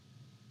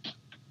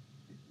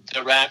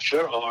 the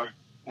rapture or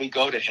we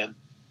go to him,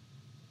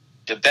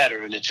 the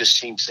better, and it just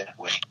seems that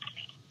way.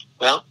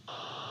 Well,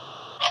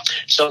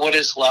 so what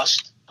is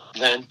lust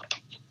then?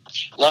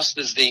 Lust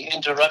is the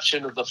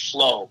interruption of the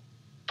flow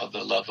of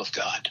the love of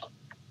God.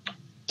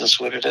 That's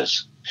what it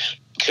is.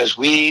 Because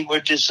we were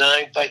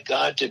designed by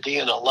God to be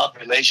in a love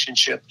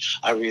relationship,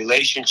 a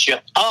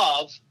relationship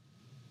of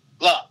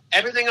love.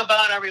 Everything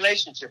about our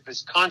relationship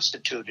is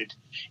constituted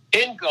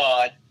in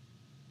God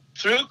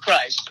through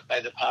Christ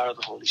by the power of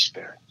the Holy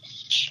Spirit.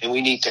 And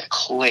we need to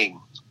cling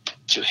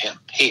to him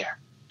here.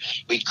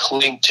 We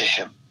cling to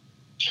him.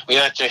 We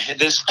have to,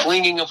 this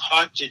clinging of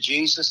heart to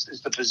Jesus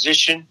is the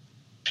position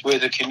where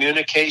the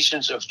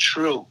communications of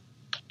true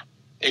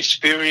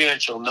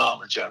experiential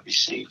knowledge are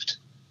received.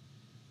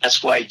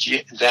 That's why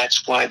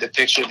the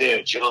picture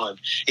there, John,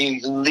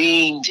 he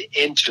leaned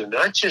into,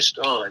 not just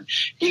on,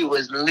 he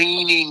was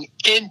leaning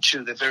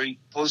into the very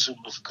bosom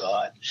of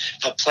God,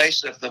 the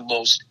place of the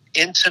most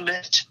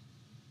intimate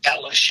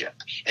fellowship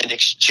and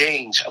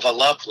exchange of a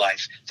love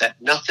life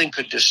that nothing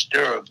could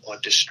disturb or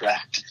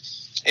distract.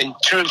 In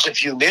terms of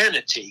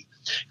humanity,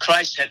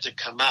 Christ had to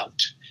come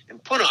out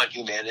and put on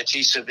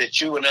humanity so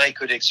that you and I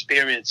could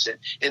experience it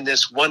in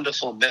this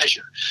wonderful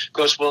measure.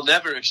 Because we'll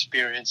never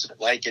experience it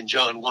like in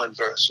John 1,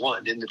 verse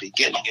 1, in the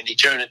beginning, in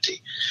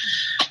eternity.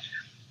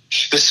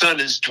 The Son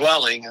is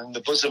dwelling in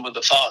the bosom of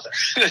the Father.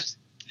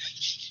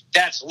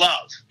 That's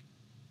love.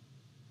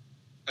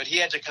 But he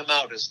had to come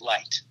out as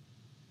light.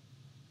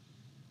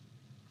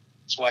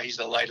 That's why he's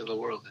the light of the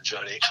world in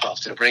John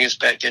 8:12, to bring us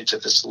back into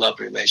this love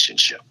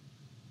relationship.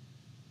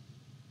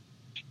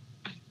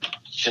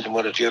 And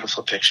what a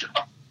beautiful picture.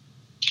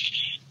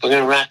 We're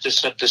going to wrap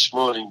this up this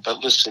morning,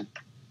 but listen.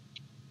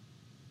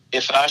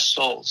 If our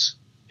souls,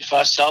 if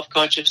our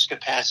self-conscious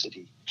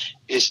capacity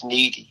is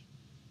needy,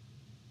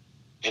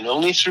 and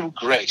only through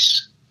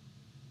grace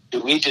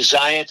do we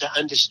desire to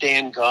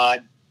understand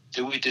God,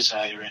 do we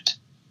desire it?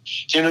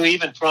 You know,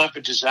 even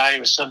proper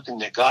desire is something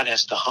that God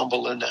has to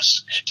humble in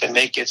us to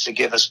make it, to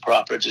give us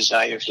proper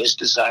desire, his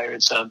desire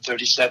in Psalm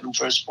 37,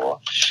 verse 4.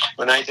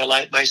 When I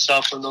delight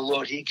myself in the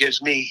Lord, he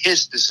gives me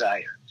his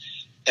desire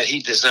that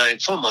he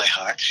designed for my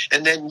heart.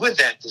 And then with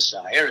that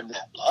desire and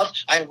that love,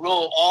 I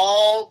roll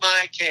all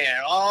my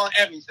care,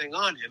 everything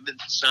on him in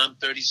Psalm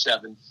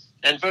 37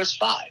 and verse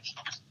 5.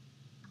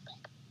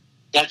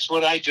 That's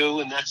what I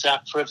do, and that's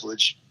our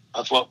privilege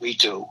of what we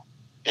do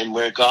and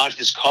where God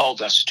has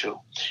called us to.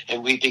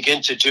 And we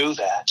begin to do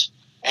that.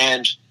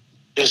 And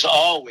there's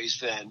always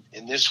then,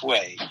 in this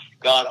way,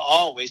 God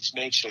always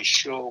makes a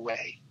sure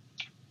way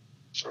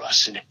for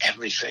us in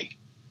everything.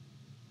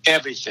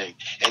 Everything.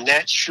 And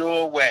that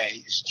sure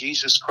way is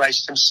Jesus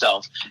Christ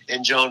himself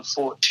in John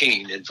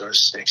 14 in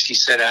verse 6. He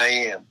said, I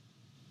am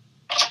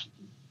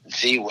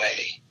the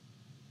way,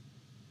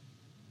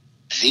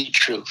 the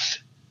truth,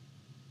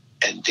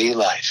 and the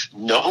life.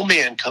 No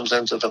man comes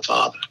unto the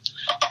Father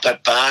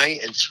but by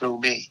and through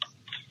me.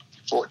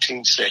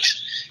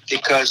 14:6.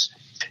 Because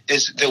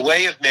the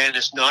way of man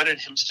is not in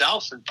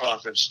himself in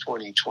Proverbs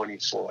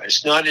 20:24.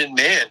 It's not in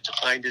man to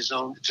find his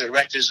own, to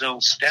direct his own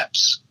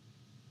steps.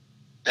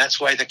 That's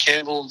why the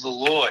candle of the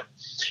Lord,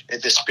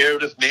 and the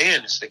spirit of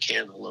man is the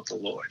candle of the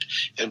Lord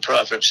in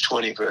Proverbs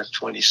 20, verse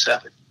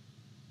 27.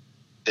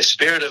 The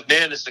spirit of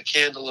man is the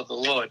candle of the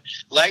Lord,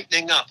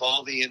 lightening up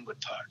all the inward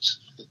parts.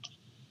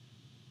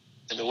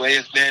 And the way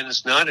of man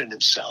is not in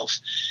himself.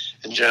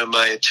 In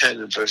Jeremiah 10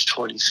 and verse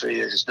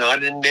 23, it is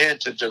not in man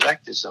to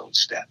direct his own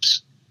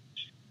steps.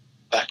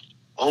 But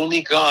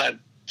only God,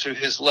 through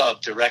his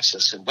love, directs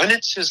us. And when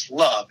it's his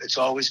love, it's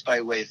always by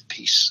way of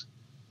peace.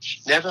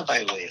 Never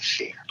by way of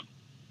fear.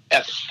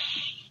 Ever.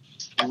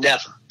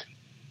 Never.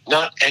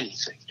 Not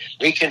anything.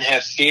 We can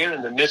have fear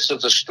in the midst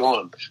of the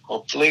storm.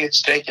 Hopefully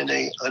it's taken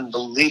an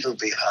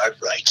unbelievably hard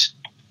right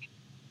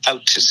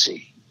out to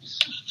sea.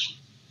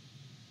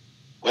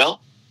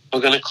 Well,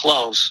 we're going to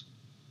close,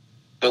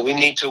 but we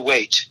need to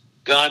wait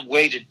God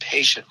waited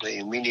patiently,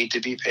 and we need to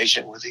be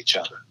patient with each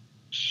other,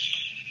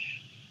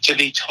 to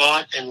be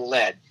taught and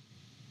led.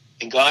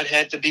 And God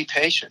had to be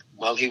patient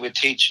while he would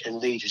teach and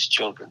lead his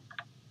children.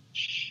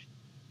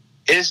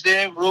 Is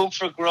there room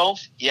for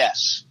growth?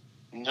 Yes.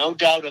 No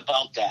doubt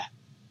about that.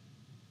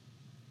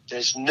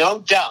 There's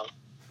no doubt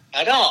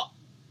at all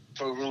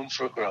for room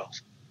for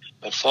growth.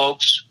 But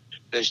folks,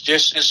 there's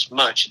just as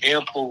much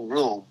ample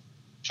room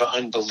for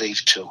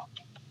unbelief too.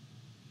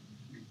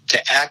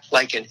 To act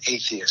like an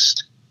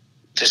atheist.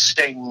 To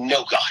say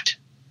no, God.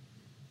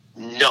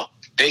 No.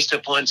 Based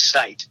upon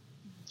sight.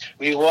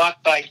 We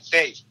walk by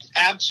faith.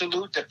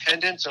 Absolute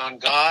dependence on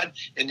God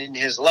and in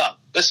his love.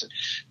 Listen,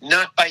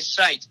 not by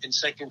sight in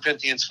 2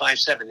 Corinthians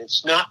 5:7.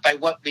 It's not by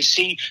what we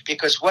see,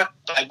 because by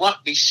what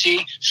we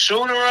see,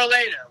 sooner or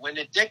later, when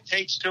it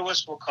dictates to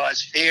us, will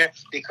cause fear,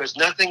 because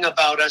nothing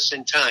about us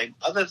in time,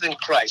 other than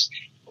Christ,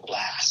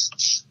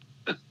 lasts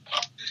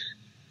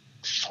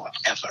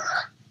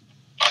forever.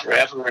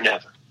 Forever and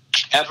ever.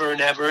 Ever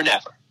and ever and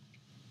ever.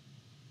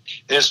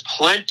 There's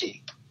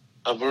plenty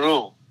of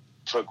room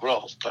for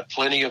growth, but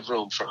plenty of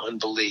room for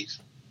unbelief.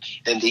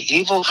 And the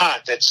evil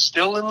heart that's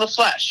still in the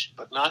flesh,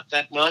 but not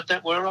that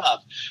we're of,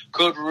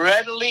 could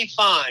readily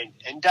find,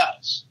 and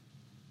does,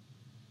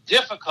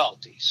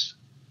 difficulties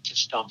to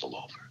stumble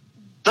over.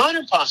 Not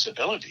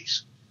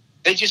impossibilities.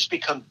 They just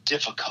become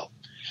difficult.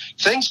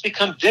 Things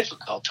become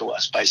difficult to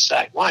us by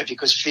sight. Why?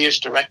 Because fear's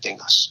directing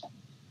us.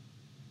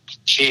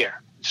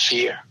 Fear,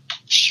 fear,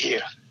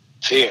 fear,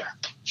 fear,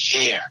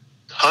 fear.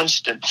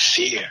 Constant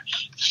fear.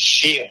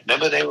 Fear.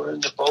 Remember, they were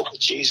in the boat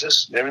with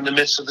Jesus. They're in the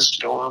midst of the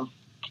storm.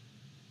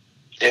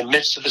 In the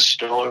midst of the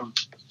storm,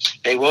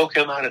 they woke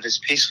him out of his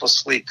peaceful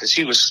sleep, because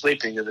he was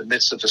sleeping in the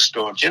midst of the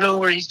storm. Do you know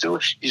what he's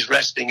doing? He's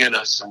resting in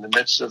us in the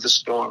midst of the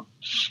storm.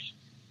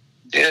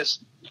 Yes.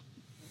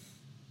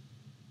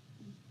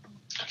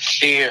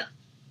 Fear.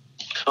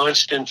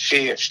 Constant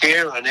fear.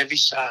 Fear on every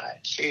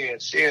side. Fear,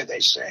 fear, they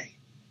say.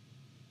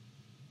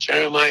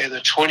 Jeremiah,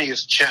 the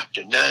 20th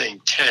chapter,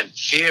 9, 10.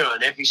 Fear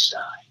on every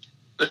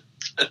side.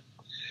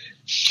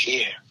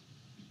 Fear.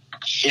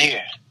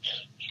 Fear.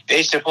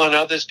 Based upon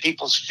others,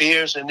 people's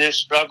fears and their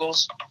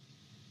struggles.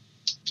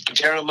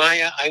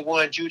 Jeremiah, I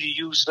want you to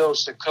use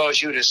those to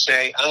cause you to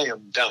say, I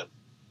am done.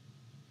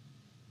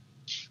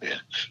 Yeah.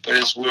 But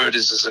his word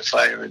is as a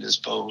fire in his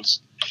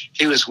bones.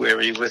 He was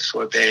weary with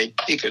foreboding.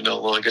 He could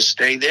no longer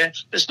stay there.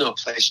 There's no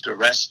place to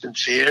rest in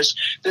fears.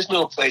 There's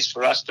no place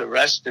for us to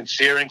rest in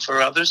fearing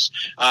for others,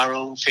 our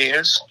own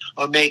fears,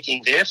 or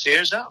making their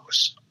fears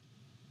ours.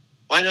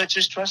 Why not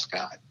just trust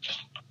God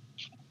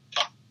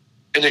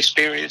and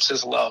experience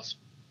his love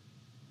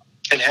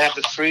and have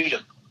the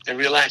freedom and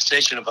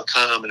relaxation of a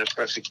calm and a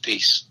perfect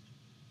peace?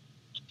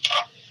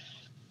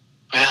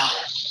 Well,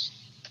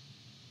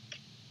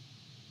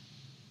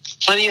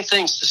 plenty of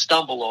things to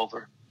stumble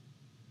over.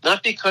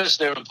 Not because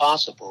they're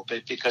impossible,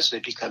 but because they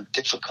become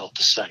difficult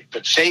to sight.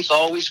 But faith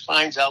always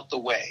finds out the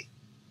way.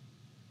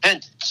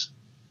 Repentance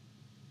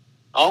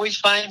always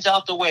finds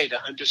out the way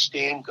to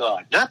understand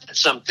God. Not that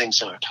some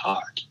things aren't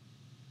hard.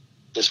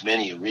 There's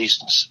many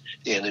reasons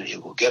the enemy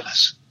will give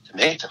us to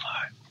make them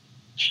hard.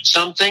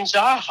 Some things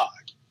are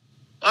hard,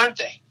 aren't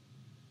they?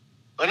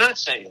 We're not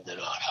saying they're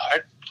not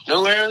hard.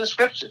 Nowhere in the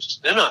scriptures.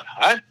 They're not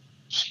hard.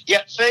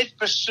 Yet faith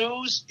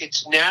pursues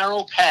its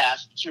narrow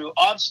path through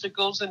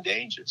obstacles and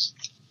dangers.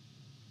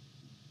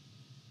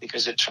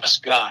 Because it trusts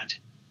God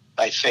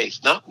by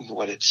faith, not in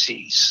what it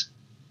sees.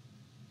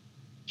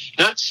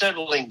 Not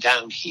settling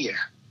down here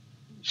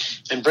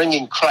and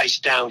bringing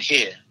Christ down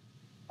here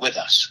with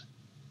us.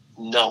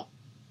 No,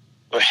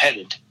 we're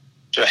headed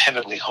to a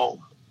heavenly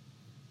home,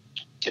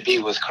 to be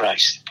with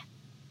Christ,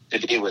 to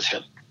be with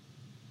him.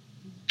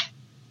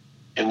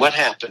 And what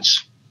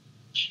happens?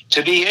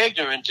 To be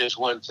ignorant is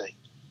one thing.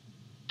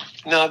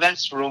 No,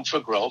 that's room for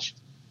growth.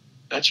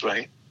 That's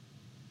right.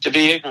 To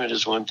be ignorant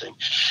is one thing.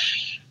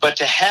 But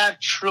to have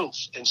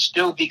truth and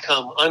still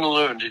become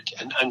unlearned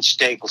and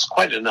unstable is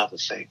quite another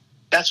thing.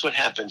 That's what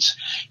happens,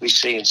 we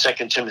see in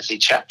 2 Timothy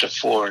chapter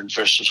 4 and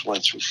verses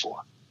 1 through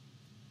 4.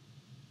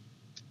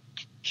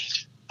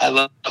 I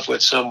love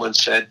what someone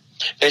said.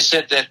 They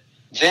said that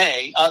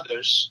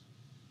others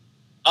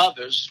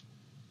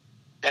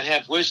that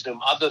have wisdom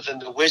other than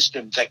the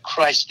wisdom that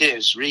Christ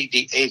is, read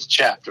the 8th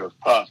chapter of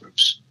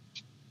Proverbs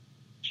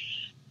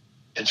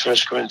in 1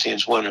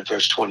 Corinthians 1 and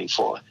verse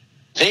 24.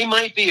 They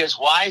might be as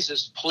wise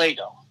as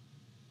Plato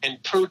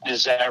and prudent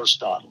as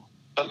Aristotle,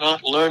 but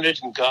not learned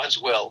in God's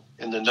will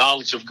and the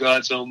knowledge of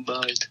God's own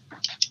mind.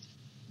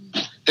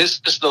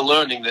 This is the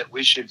learning that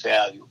we should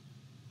value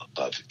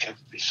above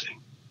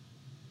everything.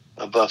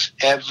 Above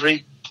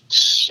every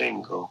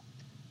single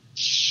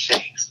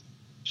thing.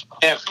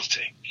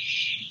 Everything.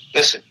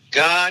 Listen,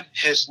 God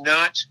has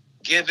not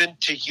given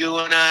to you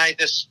and I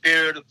the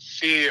spirit of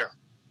fear.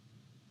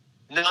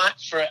 Not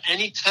for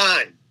any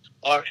time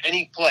or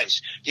any place.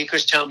 You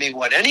could tell me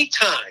what any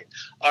time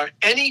or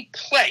any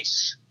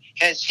place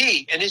has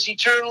he in his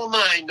eternal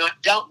mind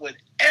not dealt with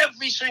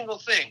every single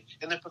thing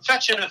in the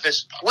perfection of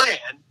his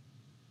plan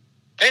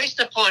based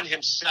upon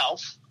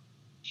himself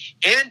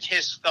and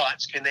his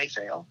thoughts, can they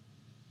fail?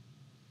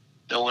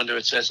 No wonder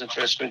it says in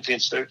 1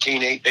 Corinthians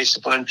 13:8, based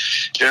upon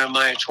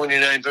Jeremiah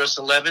 29, verse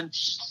 11,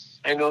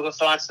 I know the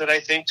thoughts that I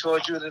think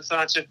toward you, the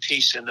thoughts of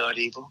peace and not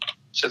evil,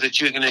 so that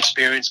you can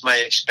experience my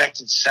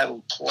expected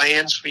settled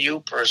plans for you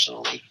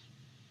personally.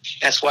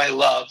 That's why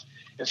love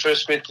in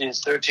 1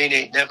 Corinthians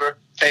 13:8 never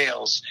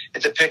fails.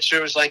 And the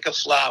picture is like a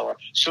flower.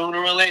 Sooner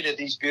or later,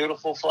 these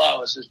beautiful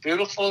flowers, as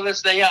beautiful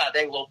as they are,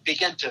 they will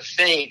begin to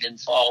fade and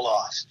fall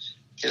off.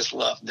 His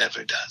love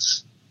never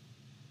does.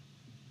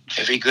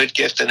 Every good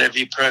gift and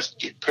every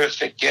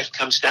perfect gift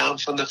comes down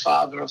from the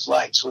Father of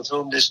lights, with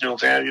whom there's no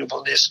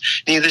variableness,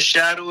 neither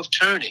shadow of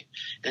turning,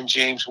 in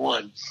James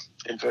 1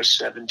 and verse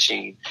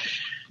 17.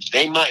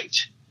 They might.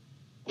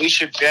 We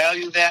should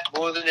value that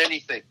more than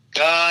anything.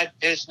 God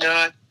has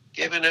not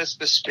given us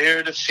the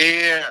spirit of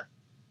fear.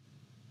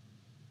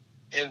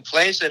 In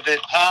place of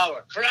it,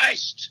 power,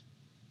 Christ,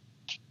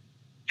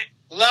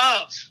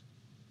 love,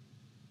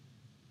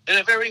 and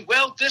a very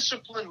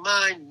well-disciplined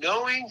mind,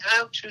 knowing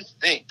how to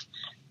think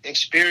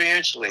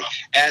experientially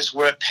as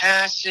we're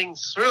passing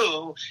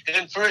through.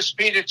 In 1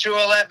 Peter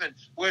 2:11,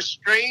 we're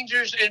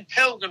strangers and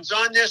pilgrims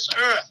on this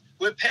earth.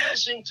 We're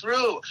passing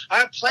through.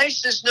 Our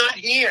place is not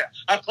here.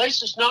 Our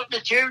place is not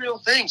material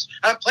things.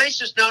 Our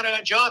place is not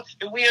our job,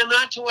 and we are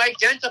not to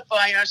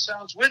identify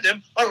ourselves with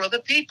him or other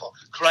people.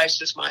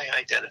 Christ is my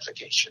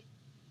identification.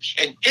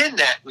 And in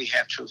that, we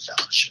have true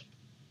fellowship.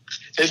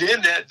 And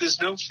in that, there's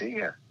no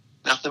fear,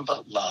 nothing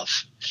but love.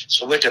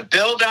 So we're to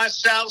build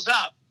ourselves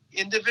up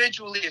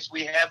individually as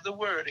we have the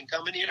word and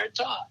come in here and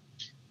talk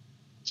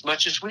as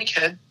much as we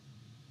can.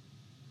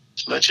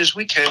 As much as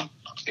we can.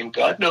 And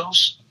God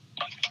knows.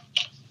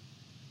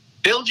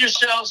 Build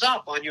yourselves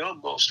up on your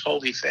most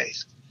holy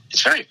faith.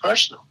 It's very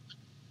personal.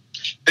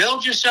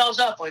 Build yourselves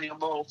up on your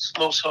most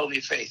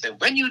holy faith.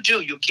 And when you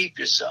do, you keep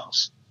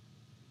yourselves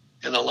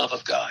in the love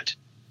of God.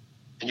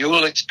 And you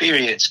will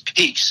experience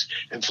peace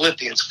in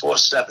Philippians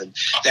 4:7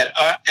 that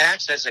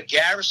acts as a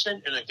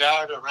garrison and a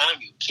guard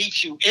around you,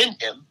 keeps you in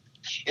him,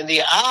 in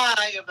the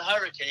eye of the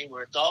hurricane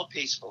where it's all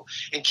peaceful,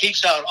 and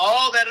keeps out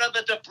all that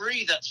other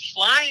debris that's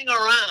flying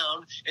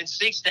around and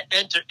seeks to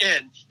enter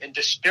in and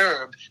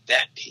disturb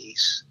that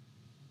peace.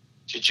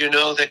 Did you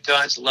know that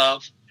God's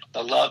love,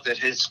 the love that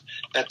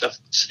the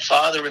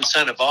Father and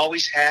Son have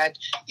always had,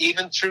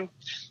 even through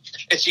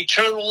its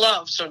eternal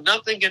love, so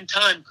nothing in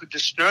time could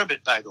disturb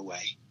it, by the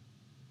way.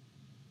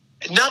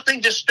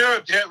 Nothing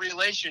disturbed their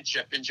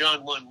relationship in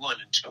John 1:1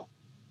 and 2.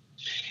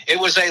 It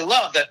was a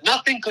love that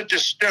nothing could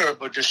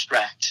disturb or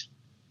distract.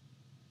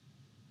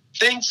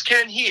 Things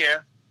can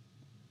hear.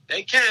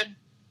 They can.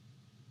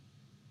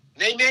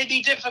 They may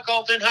be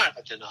difficult and hard,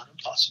 but they're not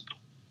impossible.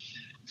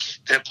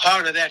 They're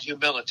part of that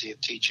humility of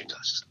teaching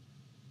us.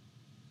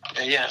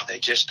 And yeah, they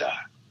just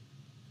are.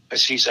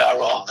 Because he's our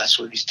all. That's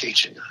what he's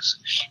teaching us.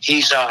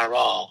 He's our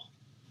all.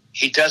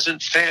 He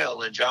doesn't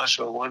fail in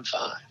Joshua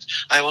 1:5.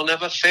 I will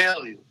never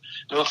fail you,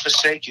 nor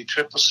forsake you.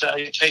 Triple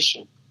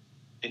salutation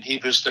in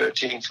Hebrews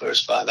 13,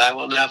 verse 5. I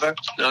will never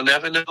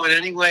in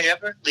any way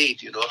ever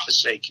leave you nor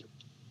forsake you.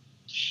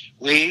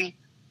 We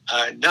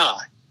are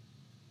not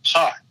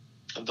part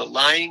of the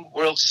lying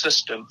world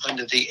system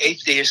under the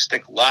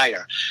atheistic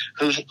liar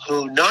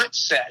who not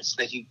says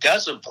that he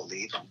doesn't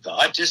believe in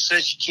God, just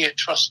says you can't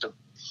trust him.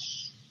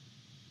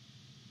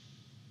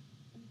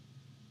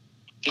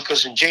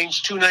 Because in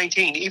James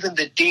 2:19, even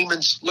the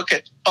demons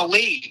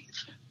believe,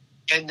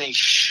 and they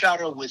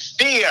shudder with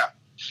fear.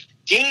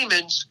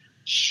 Demons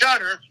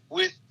shudder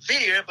with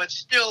fear, but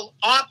still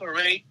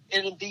operate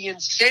in the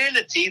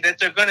insanity that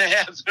they're going to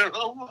have their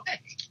own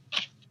way.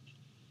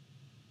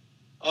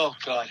 Oh,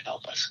 God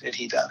help us. And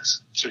he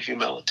does, through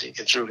humility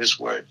and through his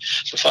word.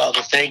 So,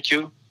 Father, thank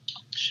you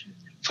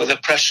for the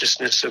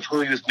preciousness of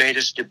who you've made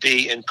us to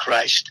be in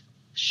Christ.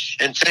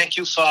 And thank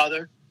you,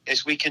 Father,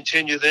 as we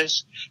continue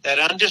this, that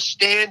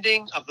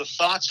understanding of the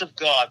thoughts of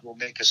God will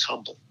make us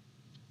humble.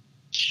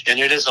 And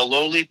it is a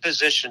lowly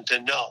position to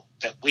know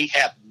that we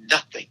have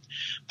nothing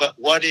but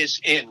what is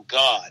in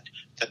God,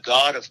 the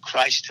God of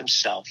Christ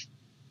himself.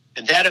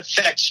 And that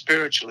effect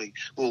spiritually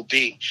will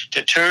be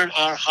to turn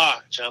our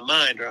hearts, our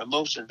mind, our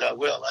emotions, our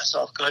will, our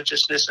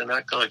self-consciousness and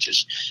our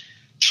conscience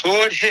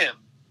toward him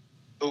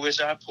who is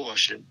our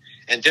portion.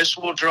 And this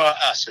will draw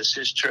us as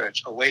his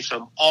church away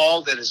from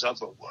all that is of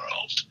the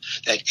world,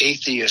 that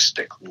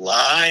atheistic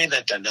lie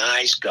that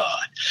denies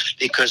God,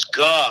 because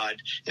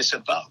God is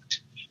about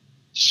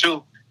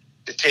soon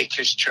to take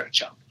his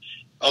church up.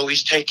 Oh,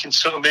 he's taken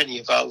so many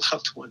of our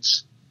loved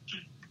ones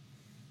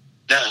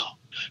now,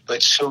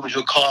 but soon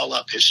he'll call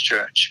up his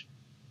church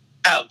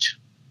out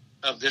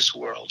of this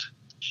world.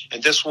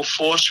 And this will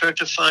force her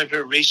to find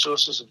her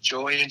resources of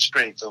joy and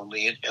strength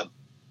only in him.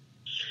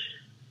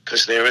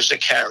 Because there is a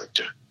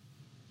character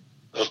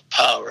of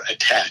power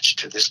attached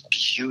to this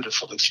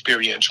beautiful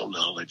experiential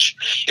knowledge.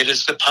 It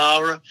is the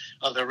power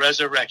of the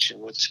resurrection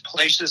which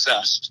places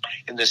us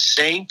in the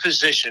same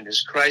position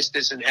as Christ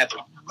is in heaven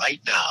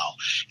right now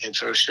in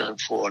 1 John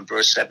 4 and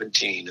verse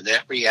 17. And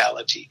that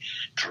reality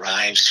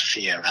drives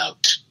fear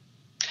out.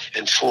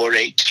 In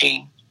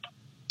 4:18,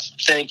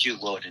 Thank you,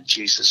 Lord, in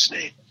Jesus'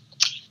 name.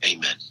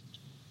 Amen.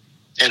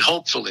 And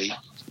hopefully